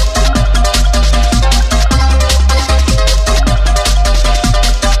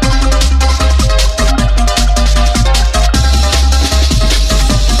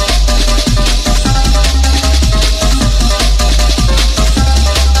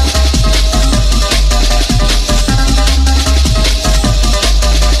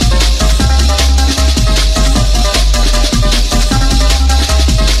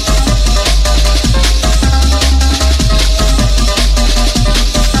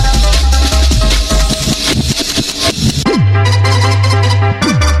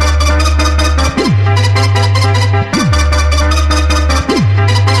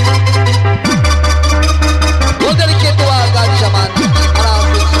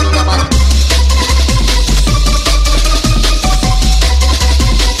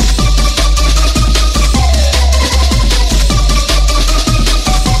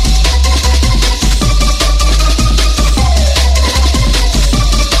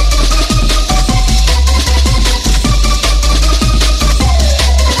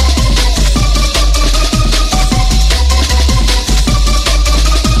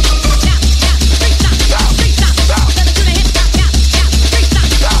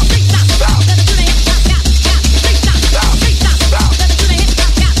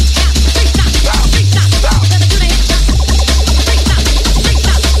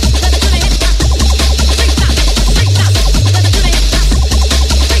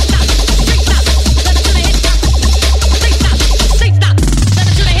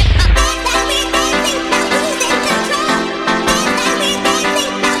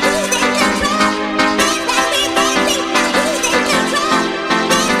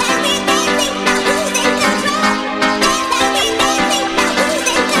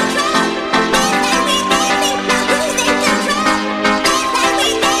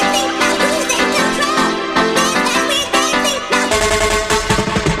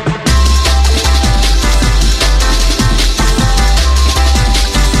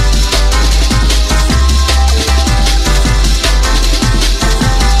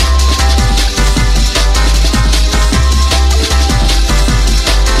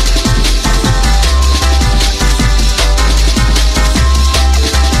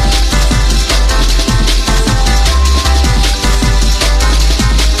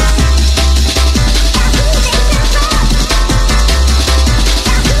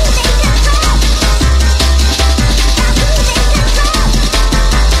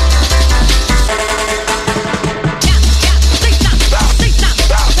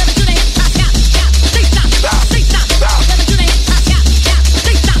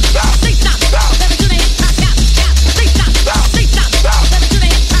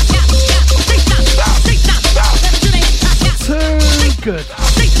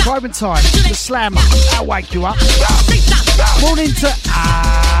 Time, the Slammer, I'll wake you up. Morning to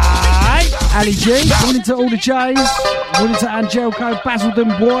Ali G, morning to all the J's, morning to Angelico, Basildon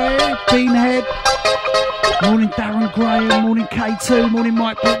Boy, Beanhead, morning Darren Graham, morning K2, morning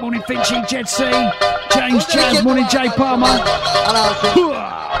Mike Brook, morning Finchy, Jed C, James Jazz, morning Jay Palmer,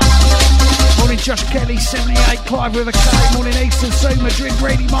 morning Josh Josh Kelly, 78, Clive with a K, Morning Eastern, Sue, Madrid,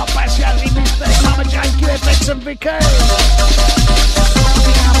 Reedy, Mark Basciali, Mr. Mama Jane, QFX and Vicky.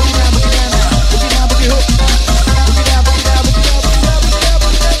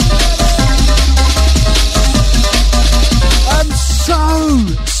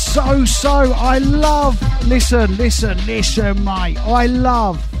 So, I love, listen, mate. I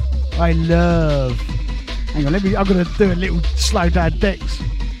love. Hang on, I'm going to do a little slow down Dex.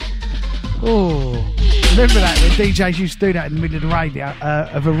 Oh, remember that when DJs used to do that in the middle of the radio,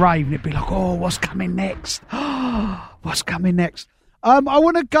 of a rave, and it'd be like, oh, what's coming next? What's coming next? I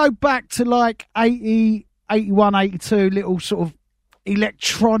want to go back to like 80, 81, 82, little sort of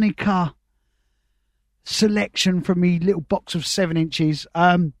electronica selection from me little box of 7 inches.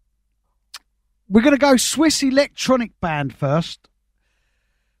 We're going to go Swiss electronic band first.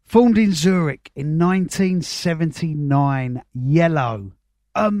 Formed in Zurich in 1979. Yellow.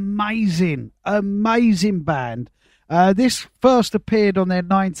 Amazing band. This first appeared on their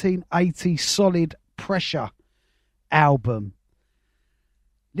 1980 Solid Pressure album.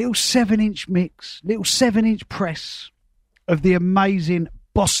 Little 7-inch mix, little 7-inch press of the amazing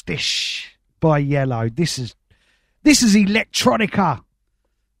Bostish by Yellow. This is electronica,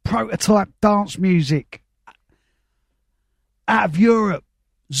 prototype dance music out of Europe,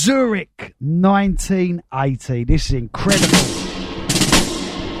 Zurich, 1980. This is incredible.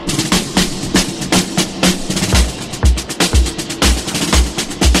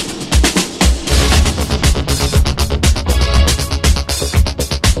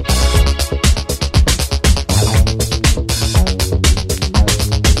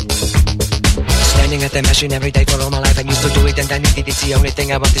 At the machine every day for all my life. I used to do it and I needed it. It's the only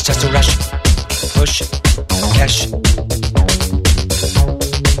thing I want is just to rush, push, cash.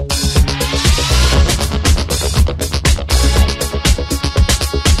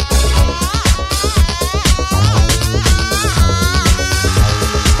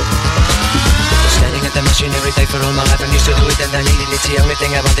 Standing at the machine every day for all my life. I used to do it and I needed it. It's the only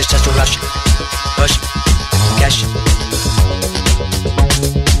thing I want is just to rush, push, cash.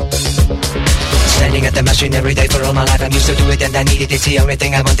 Standing at the machine every day for all my life. I'm used to do it and I need it. It's the only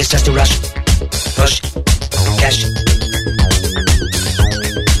thing I want is just to rush, push, cash.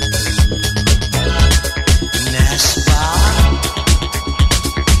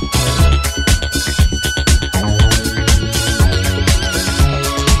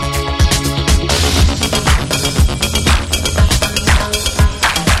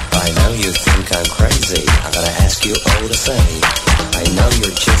 I know you think I'm crazy. I'm gonna ask you all the same. I know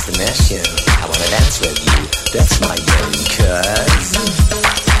you're just a machine. I wanna dance with you. That's my game, cuz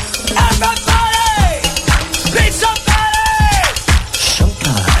everybody, beat somebody.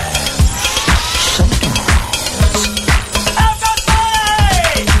 Sometimes.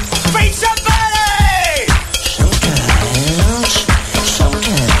 Everybody, beat somebody. Sometimes.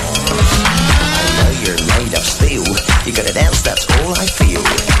 I know you're made of steel. You gotta dance, that's all I feel.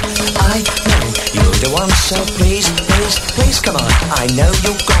 I know you're the one, so please, come on. I know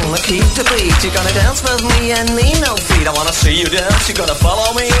you're gonna keep the beat. You're gonna dance with me and need no feet. I wanna see you dance, you're gonna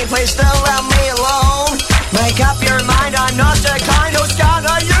follow me. Please don't let me alone. Make up your mind, I'm not the kind who's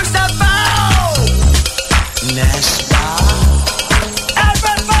gonna use the phone. Nespa.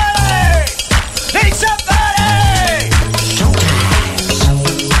 Everybody, need somebody.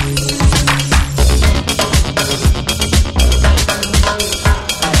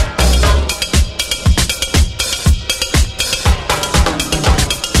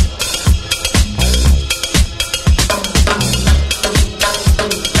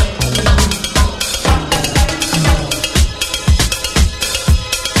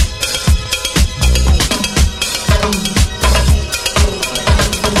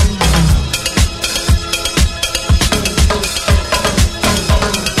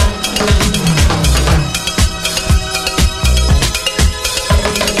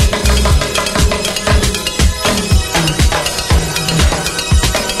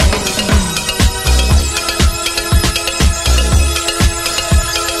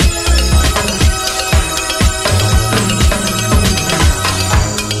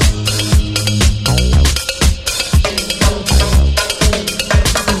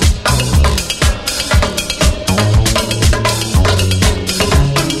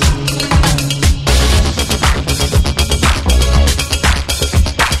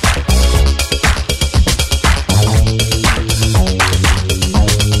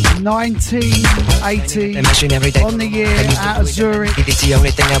 On the year out of Zurich. It's the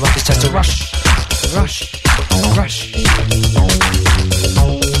only thing I want is just to rush.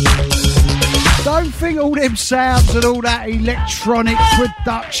 So don't think all them sounds and all that electronic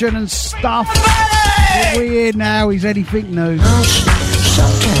production and stuff that we hear now is anything new. Standing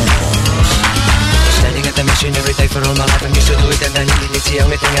at the machine every day for all my life. I'm used to do it and I need it. It's the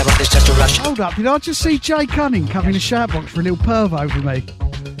only thing I want is just to rush. Hold up, did I just see Jay Cunning come in the shout box for a little perv over me?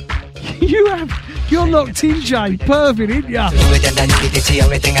 You're locked in, Jay. Perving, ain't ya? Do it and I need it. It's the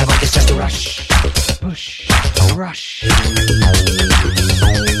only thing I want is just to rush. Push, rush.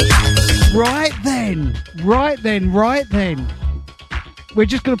 Right then. We're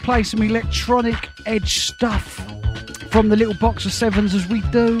just going to play some electronic edge stuff from the little box of sevens as we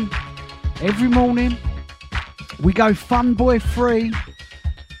do every morning. We go Fun Boy Free,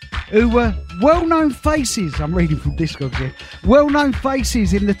 who were well-known faces, I'm reading from Discogs here, well-known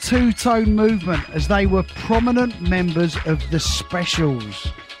faces in the two-tone movement as they were prominent members of the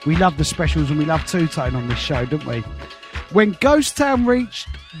Specials. We love the Specials and we love two-tone on this show, don't we? When Ghost Town reached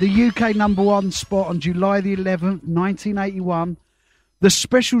the UK number one spot on July the 11th, 1981, the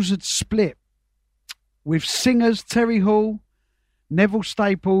Specials had split with singers Terry Hall, Neville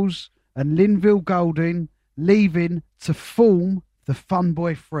Staples and Linville Golding leaving to form the Fun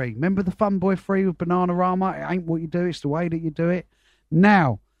Boy Free. Remember the Fun Boy Free with Bananarama? It ain't what you do, it's the way that you do it.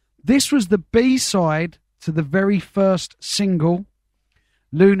 Now, this was the B-side to the very first single,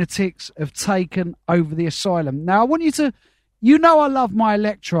 Lunatics Have Taken Over the Asylum. Now, I want you to... You know I love my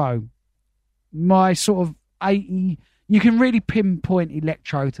electro. My sort of 80... You can really pinpoint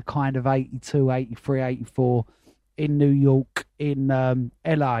electro to kind of 82, 83, 84 in New York, in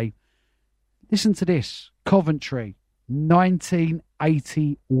LA. Listen to this. Coventry,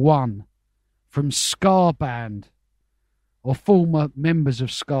 1981. From Ska Band, or former members of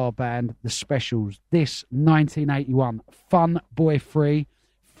Ska Band, the Specials. This, 1981. Fun Boy Free,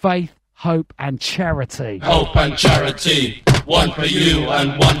 Faith, Hope and Charity. Hope and charity, one for you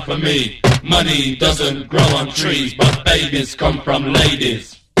and one for me. Money doesn't grow on trees, but babies come from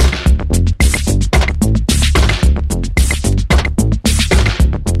ladies.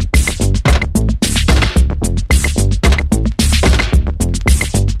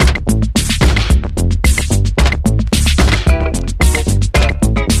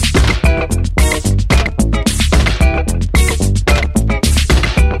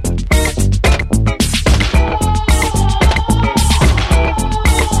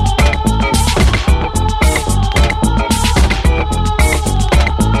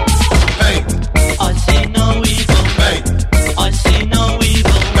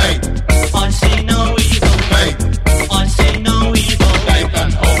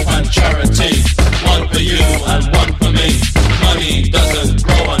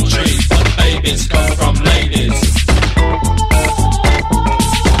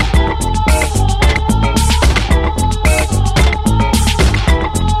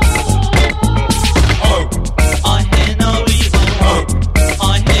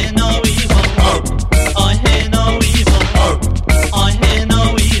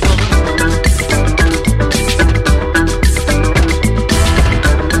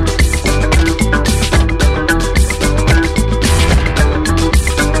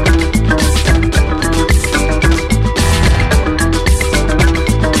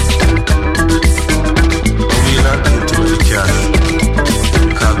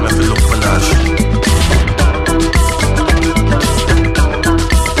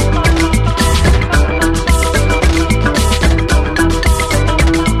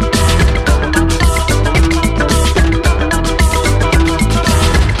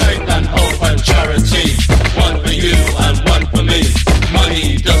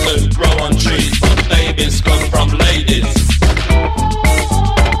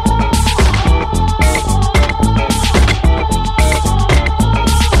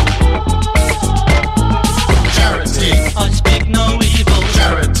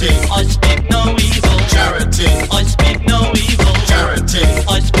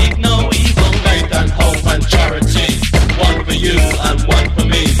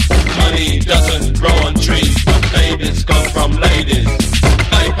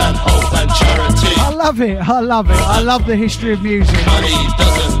 I love the history of music. Money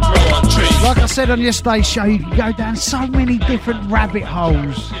doesn't grow on trees. Like I said on yesterday's show, you can go down so many different rabbit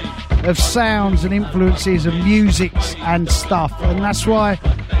holes of sounds and influences and musics and stuff. And that's why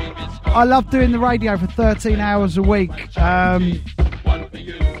I love doing the radio for 13 hours a week. I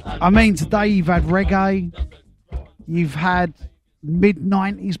mean, today you've had reggae, you've had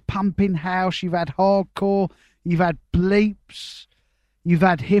mid-90s pumping house, you've had hardcore, you've had bleeps, you've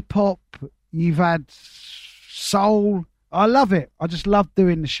had hip-hop, you've had soul. I love it. I just love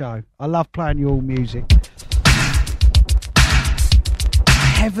doing the show. I love playing you all music.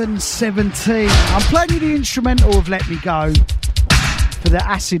 Heaven 17. I'm playing you the instrumental of Let Me Go for the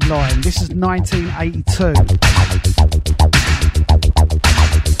Acid Line. This is 1982.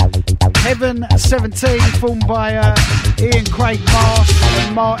 Heaven 17, formed by Ian Craig Marsh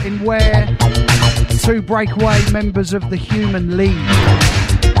and Martin Ware, two breakaway members of the Human League.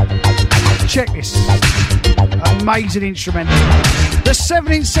 Check this. Amazing instrumental. The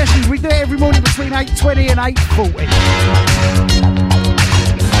 7-inch sessions, we do it every morning between 8:20 and 8:40.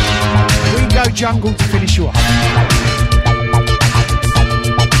 We go jungle to finish you off.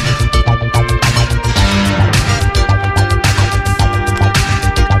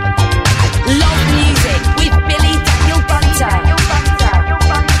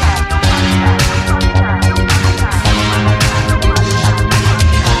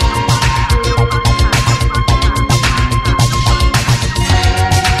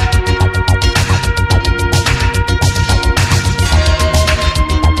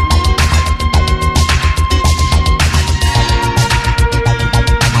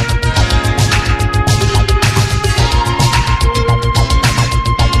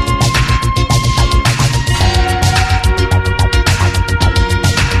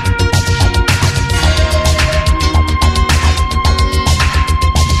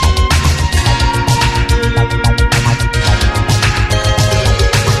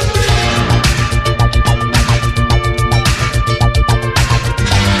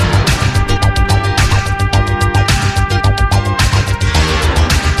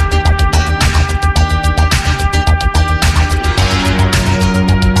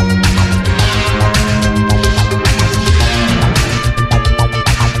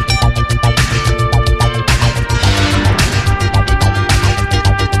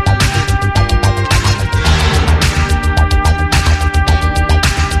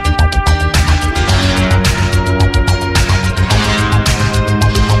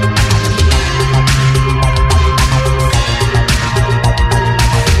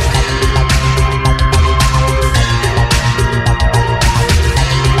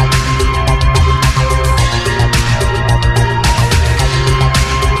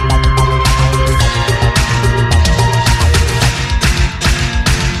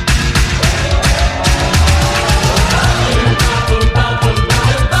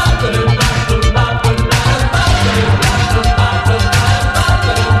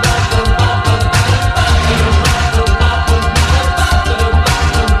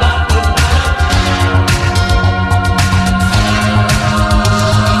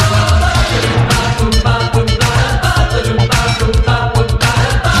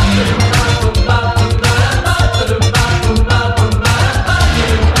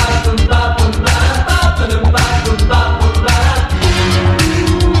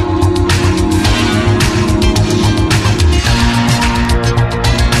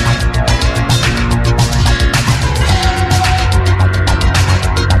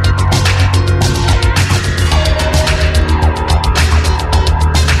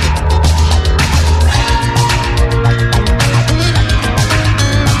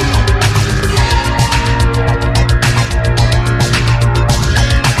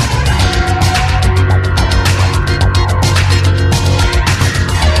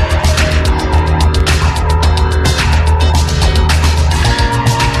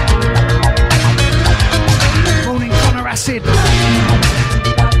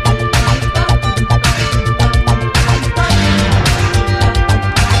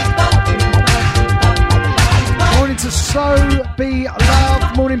 Be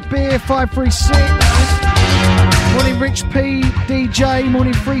Love, morning Beer 536, morning Rich P DJ,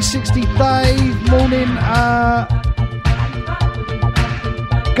 morning 360 Dave, morning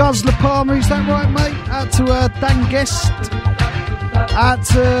Guzzler Palmer, is that right mate? Out to Dan Guest, out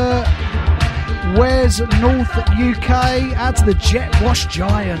to Where's North UK, out to the Jet Wash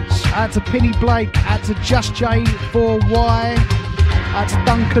Giants, out to Penny Blake, out to Just J4Y, out to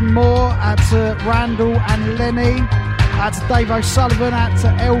Duncan Moore, out to Randall and Lenny, out to Dave O'Sullivan, out to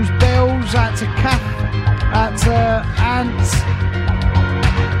Els Bells, out to Kath, out to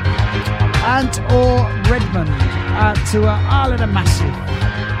Ant or Redmond, out to Arlen and Massive.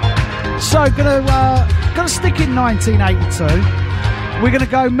 So gonna stick in 1982. We're gonna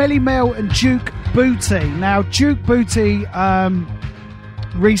go Melly Mel and Duke Booty. Now Duke Booty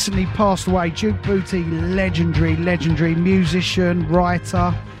recently passed away. Duke Booty, legendary musician,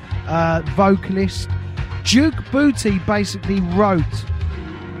 writer, vocalist. Duke Booty basically wrote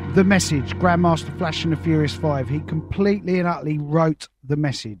The Message, Grandmaster Flash and the Furious 5. He completely and utterly wrote The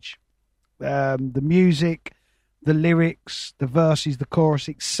Message. The music, the lyrics, the verses, the chorus,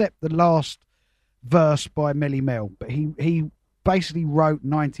 except the last verse by Melly Mel. But he basically wrote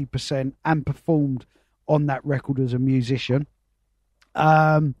 90% and performed on that record as a musician.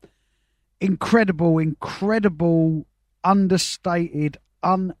 Incredible, understated,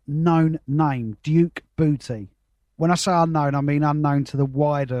 unknown name, Duke Booty. When I say unknown, I mean unknown to the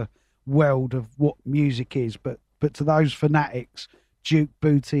wider world of what music is, but to those fanatics, Duke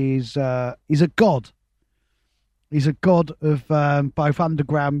Booty is a god. He's a god of both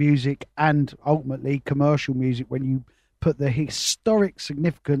underground music and ultimately commercial music. When you put the historic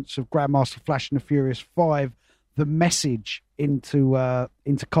significance of Grandmaster Flash and the Furious 5, the message into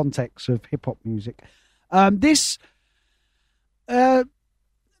context of hip hop music. Lots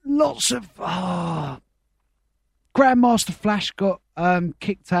of Grandmaster Flash got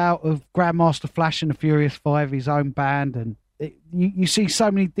kicked out of Grandmaster Flash and the Furious 5, his own band, and you see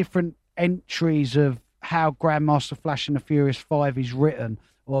so many different entries of how Grandmaster Flash and the Furious 5 is written,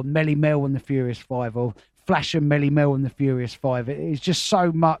 or Melly Mel and the Furious 5, or Flash and Melly Mel and the Furious 5. It's just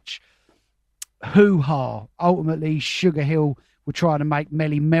so much hoo-ha. Ultimately, Sugar Hill were trying to make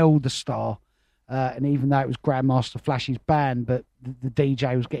Melly Mel the star, and even though it was Grandmaster Flash's band, but the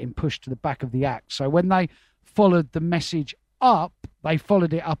DJ was getting pushed to the back of the act. So when they followed the message up, they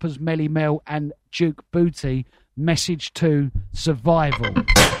followed it up as Melly Mel and Duke Booty, Message to Survival.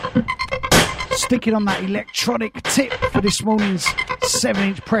 Sticking on that electronic tip for this morning's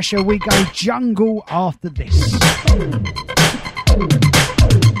 7-inch pressure, we go jungle after this.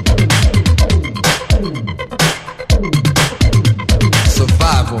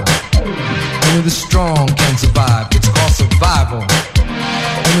 Survival. Only the strong can survive. It's called survival.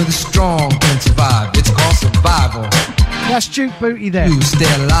 Only the strong can survive. It's called survival. That's Duke Booty there. You stay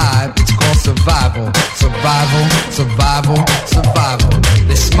alive. It's called survival. Survival, survival, survival.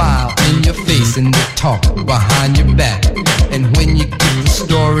 They smile in your face and they talk behind your back. And when you get the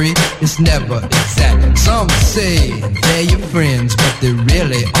story, it's never exact. Some say they're your friends, but they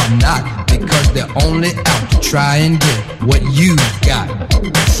really are not, because they're only out to try and get what you've got.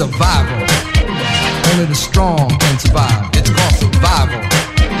 Survival. Only the strong can survive. It's called survival.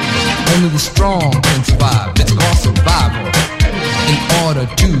 Only the strong can survive. It's called survival. In order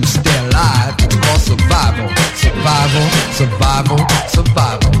to stay alive, it's called survival. Survival, survival,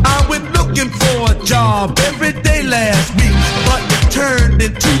 survival. I went looking for a job every day last week, but it turned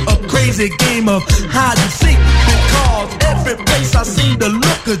into a crazy game of hide and seek, because every place I seemed to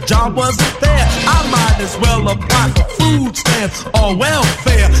look, a job wasn't there. I might as well apply for food stamps or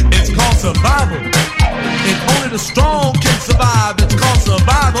welfare. It's called survival. And only the strong can survive. It's called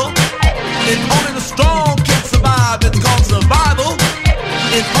survival. And only the strong can survive. It's called survival.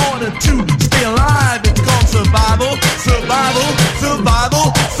 In order to stay alive, it's called survival. Survival,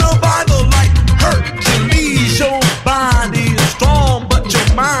 survival, survival. Like Hercules, your body is strong, but your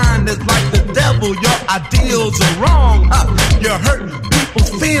mind is like the devil. Your ideals are wrong. You hurt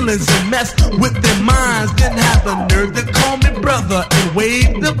people's feelings and mess with their minds. Then have the nerve to call me brother and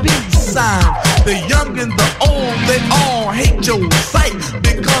wave the peace sign. The young and the old, they all hate your sight,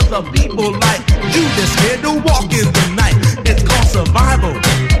 because of people like you that's scared to walk in the night. It's called survival.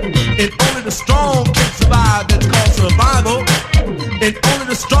 And only the strong can survive. It's called survival. And only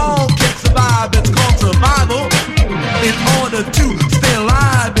the strong can survive. It's called survival. In order to stay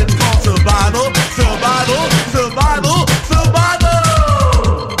alive, it's called survival. Survival, survival, survival.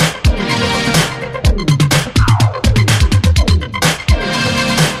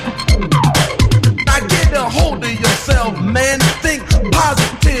 Now get a hold of yourself, man. Think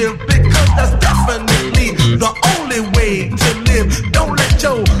positive, because that's definitely the only way to live. Don't let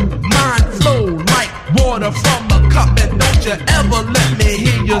your mind flow like water from a cup, and don't you ever let me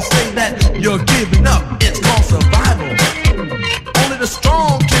hear you say that you're giving up. It's called survival. Only the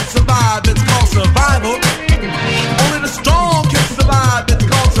strong can survive. It's called survival. Only the strong can survive. It's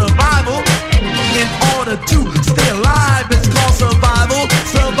called survival. In order to stay alive, it's called survival.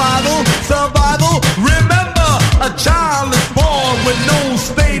 Survival, survival. Remember, a child is born with no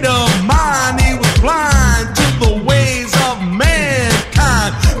state of mind. He was blind to the ways of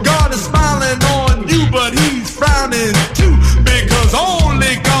mankind. God is smiling on you, but he's frowning too, because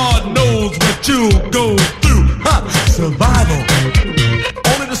only God knows what you'll go through. Survival.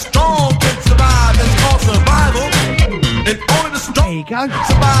 Only the strong can survive. It's called survival. And only the strong can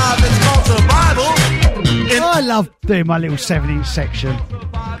survive. It's called survival. I love doing my little 7-inch section.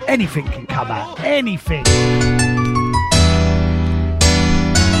 Anything can come out. Anything.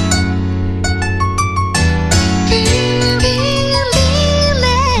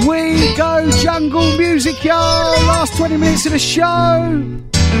 We go jungle music, y'all. Last 20 minutes of the show.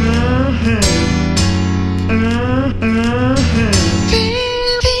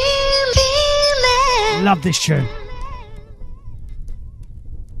 Love this tune.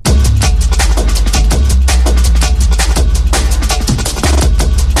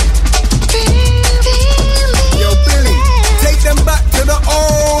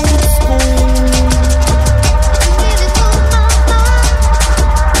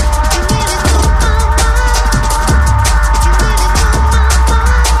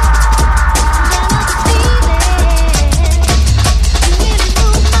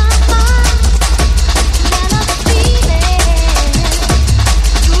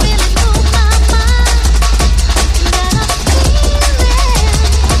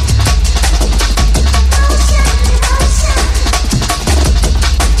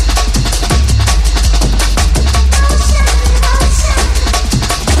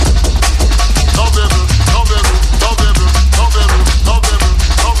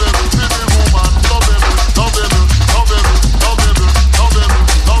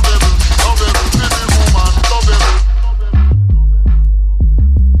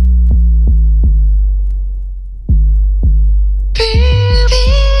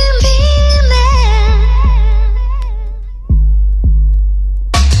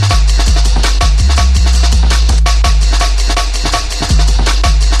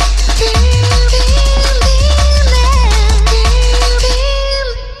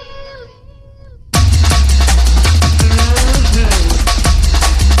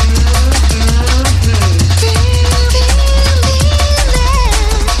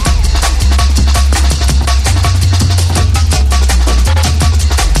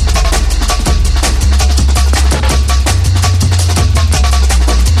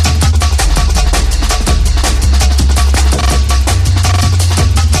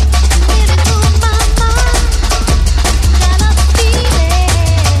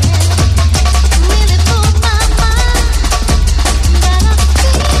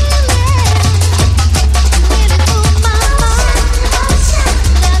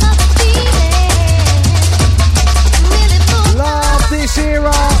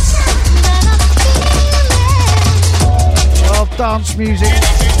 dance music.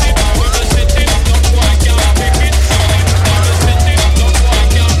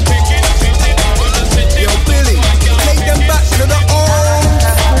 Yo, Billy, take them back to the old.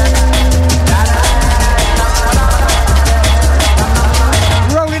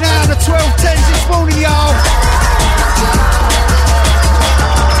 Rolling out the 1210s this morning, y'all.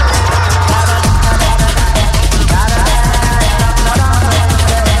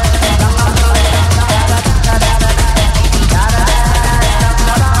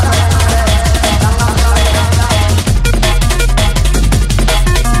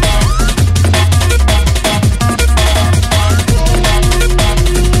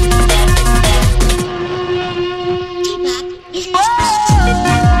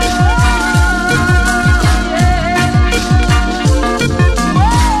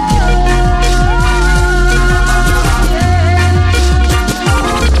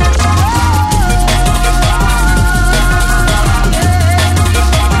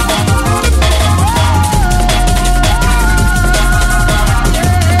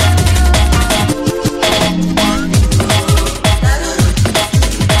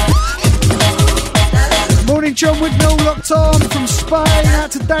 John Wignall locked on from Spain.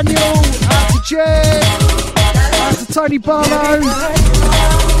 Out to Daniel, out to Jed, out to Tony Barlow.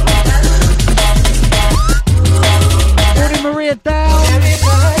 Morning Maria Downs.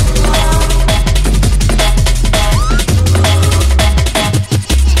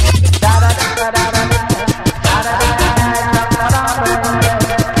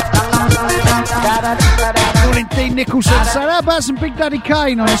 Morning Dean Nicholson. So how about some Big Daddy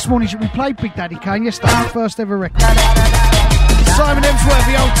Kane on this morning? We played Big Daddy Kane yesterday, first ever record. Simon Hemsworth,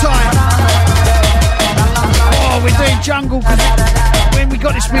 the old time. Oh, we're doing jungle. When we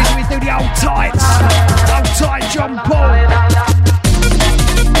got this music, we do the old tights. Old tight John Paul.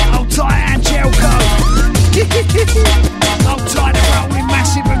 Old tight Angelco. Old tight the Rolling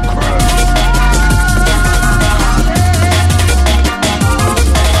Massive and Crew.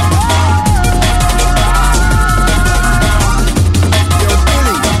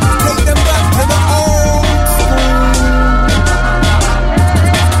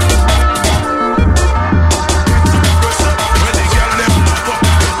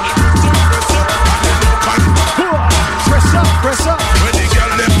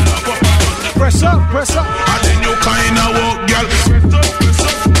 Press up, press up. And then you kinda walk, girl.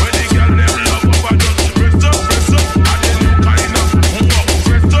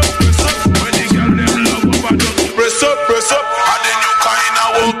 Press up, press up. And then you kinda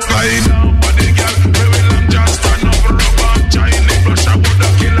walk, slide down, body, girl. Very long, just stand up, rub on, Chinese brush. I woulda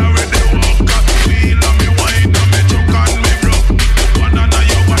kill her with the walk. Feel on me wine, on me choke, on me block. One on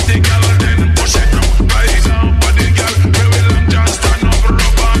your body, girl, then push it up, slide down, body, girl. Very long, just stand up,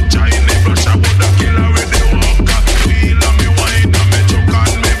 rub on, Chinese brush. I woulda kill her with the walk. Feel on me wine, on me choke,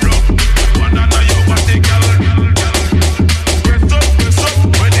 on me block. One on your body, girl, press up,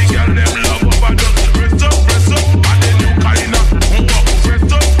 when the girl them love overdose. Press up, and then you kinda walk.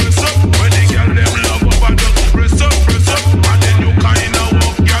 Press up, when the girl them love overdose. Press up, and then you kinda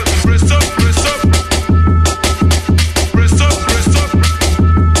walk, girl. Press up, press up, press up, press up,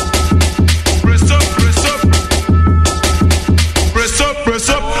 press up, press up, press up, press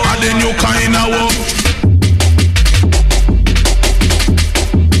up, and then you kinda walk.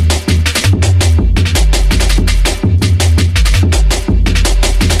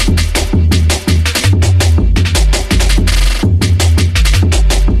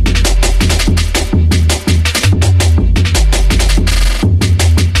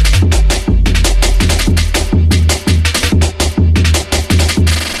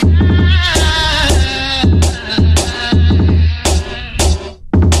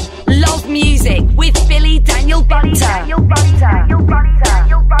 Love music with Billy Daniel Bunter.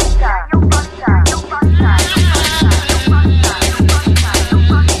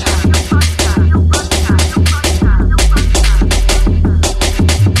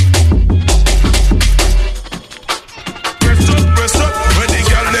 Press up, when the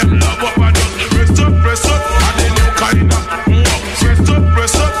girl them love overdose. Press up, and then you kinda walk.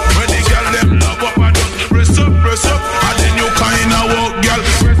 Press up, when the girl them love overdose. Press up, and then you kinda walk, girl.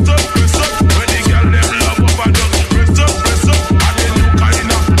 Press up, when the girl them love overdose. Press up, and then you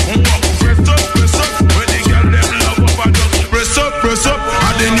kinda walk.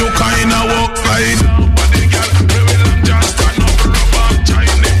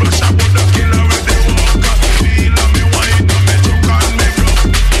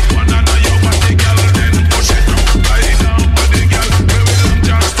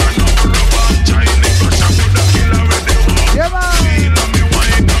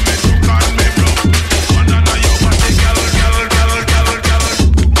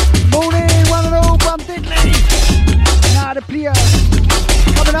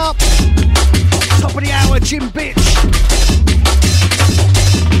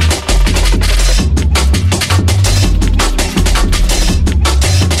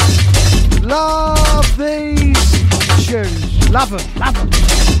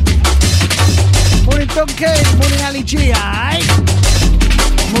 Duncan. Morning, Ali G.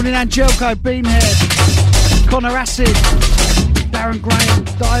 Morning, Angelco, Beanhead, Connor Acid, Darren Graham,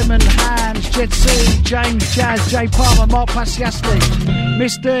 Diamond Hands, Jet C, James Jazz, Jay Palmer, Mark Pasiasti,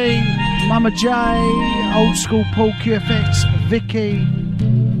 Miss D, Mama J, Old School Paul QFX, Vicky.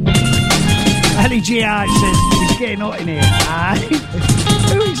 Ali G. Says he's getting hot in here.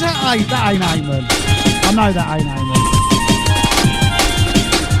 Who is that? That ain't Eamon. I know that ain't Eamon.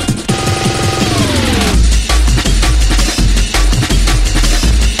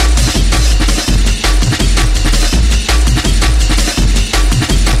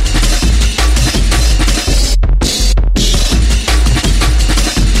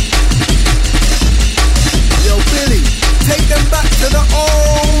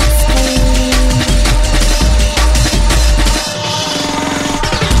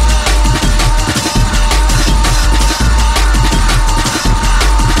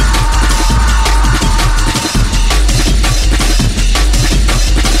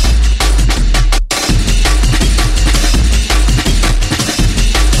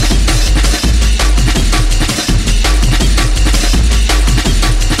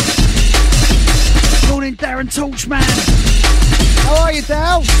 Torchman. How are you,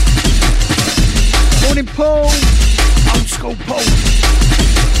 Dal? Morning, Paul. Old School Paul.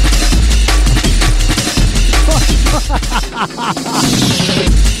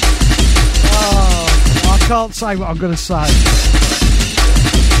 Oh, I can't say what I'm going to say.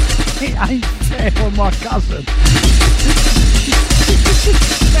 It ain't fair on my cousin.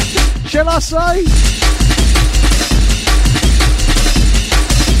 Shall I say?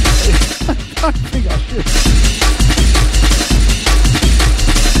 I don't think I should.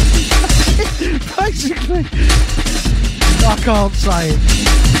 Basically, I can't say it.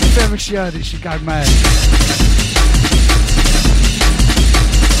 If ever she heard it, she'd go mad.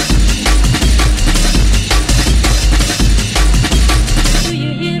 Do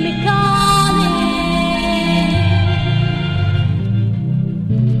you hear me calling?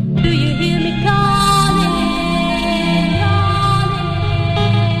 Do you hear me calling?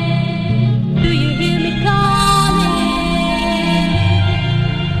 Do you hear me calling?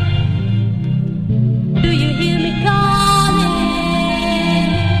 Do you hear me calling?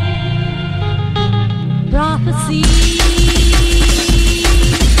 Prophecy.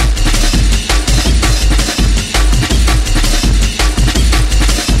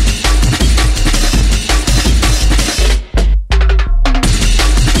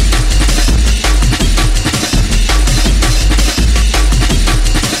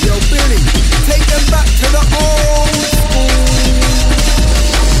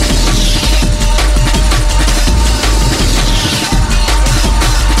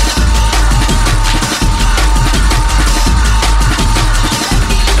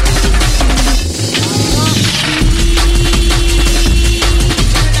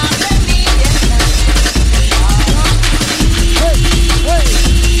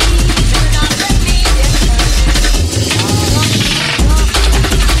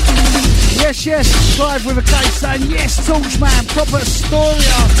 Clive with a case saying yes, Torchman, proper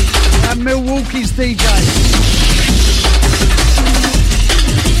Astoria and Milwaukee's DJ.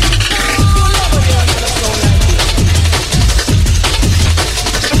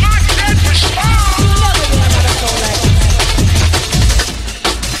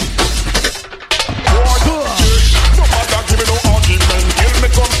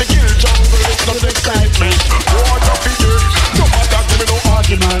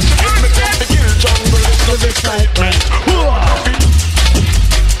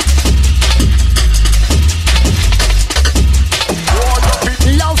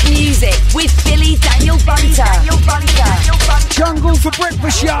 Love music with Billy Daniel Bunter. Jungle for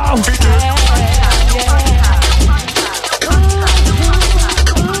breakfast, y'all.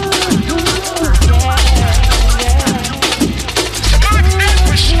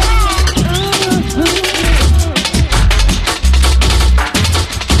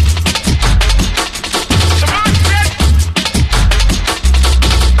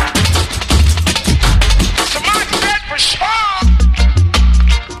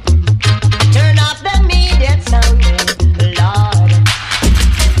 Turn off the immediate sound, Lord.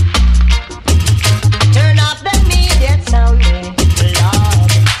 Turn off the immediate sound, Lord.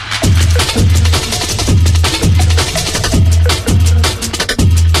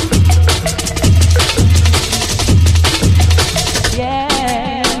 Yeah,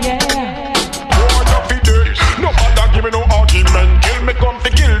 yeah. No bother give me no argument. Kill me come to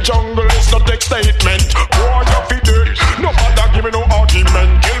kill jungle, it's not take statement. War you fi do. No bother give me no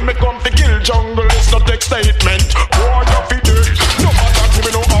argument. Kill me come to kill jungle, it's not take statement. War you fi do. No bother give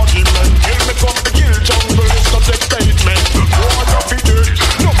me no argument. Kill me come to kill jungle.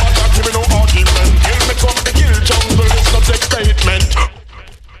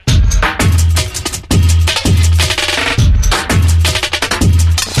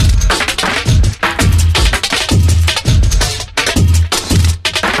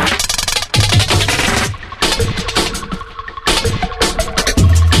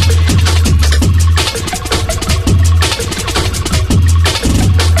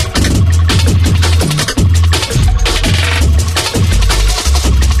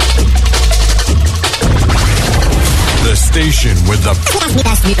 station with the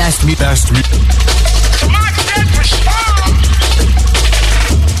best.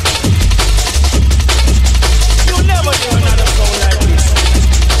 You'll never hear another song like this.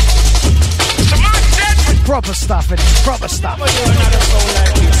 Proper stuff, innit? Proper stuff. Never hear another song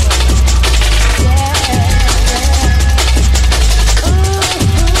like this.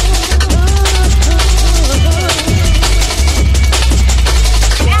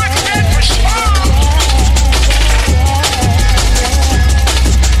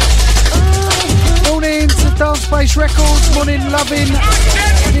 Morning to Dance Space Records. Morning Loving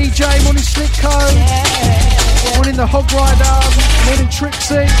DJ. Morning Slickco. Morning the Hog Rider. Morning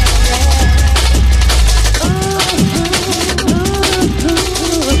Trixie.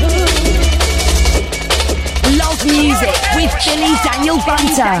 Love music with Billy Daniel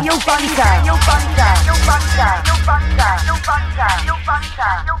Bunter.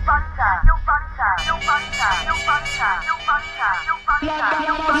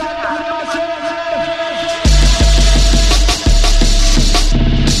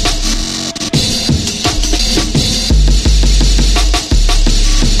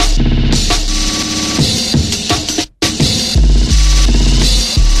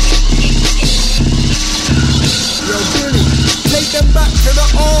 Take them back to the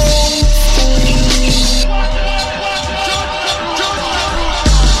old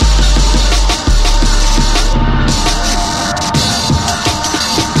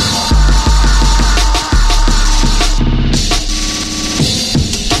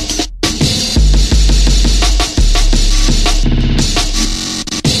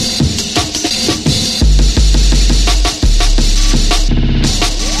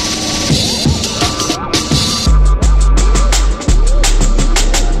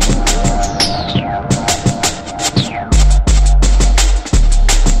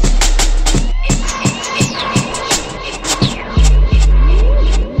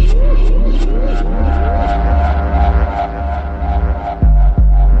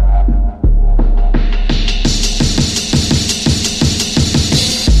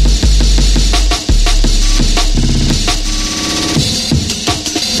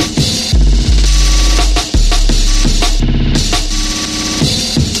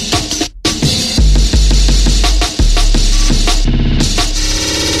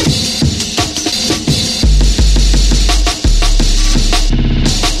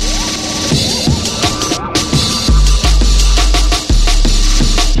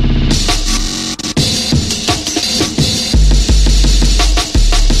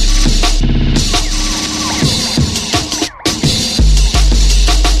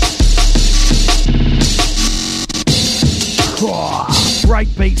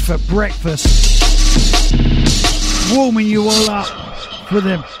beats for breakfast. Warming you all up for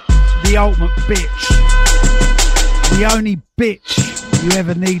the ultimate bitch. The only bitch you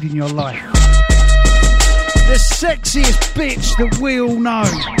ever need in your life. The sexiest bitch that we all know.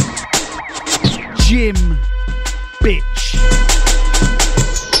 Jim Bitch.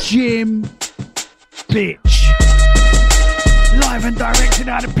 Jim Bitch. Live and directed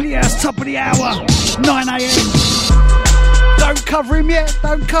out of Pliers, top of the hour, 9 a.m. Don't cover him yet,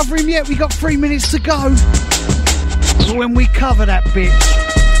 don't cover him yet. We got 3 minutes to go. But when we cover that bitch,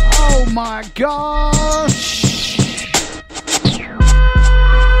 oh my gosh, he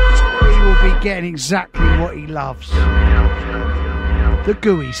will be getting exactly what he loves. The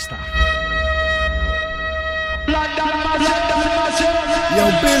gooey stuff.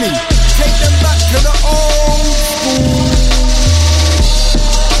 Yo, Billy, take them back to the old school.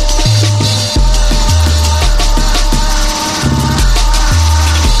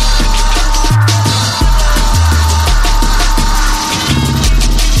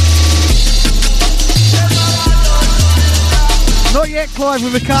 Not yet, Clive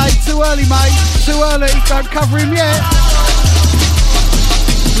with a K. Too early, mate. Too early. Don't cover him yet.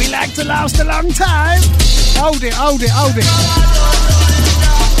 We like to last a long time. Hold it, hold it, hold it.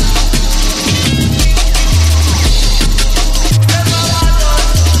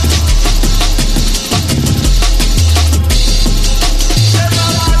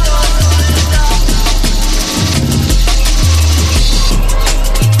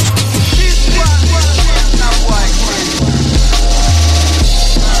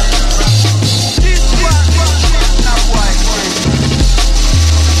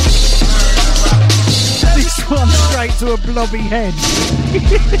 Straight to a blobby head.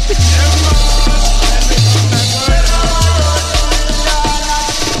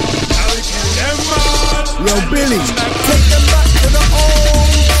 Yo, Billy, take them back to the old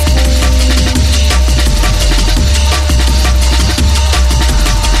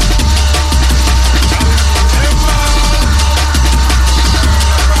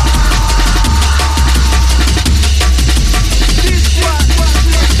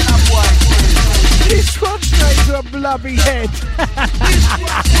chubby head.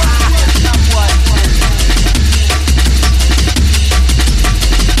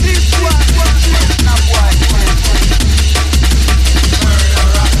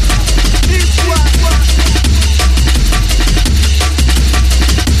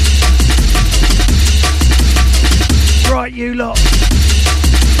 Right, you lot.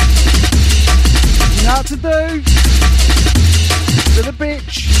 You know what to do. To the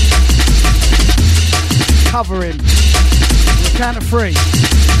bitch. Cover him. We'll count to 3.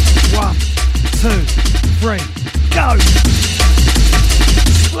 1, 2, 3. Go!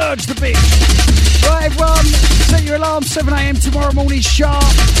 Splurge the bitch. Right, everyone. Set your alarm. 7 a.m. tomorrow morning sharp.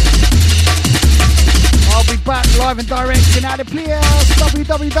 I'll be back live and direct in out of Pliers.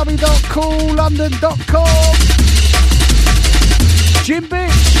 www.coollondon.com. Jim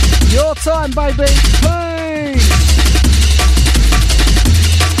Bitch, your time, baby. Please.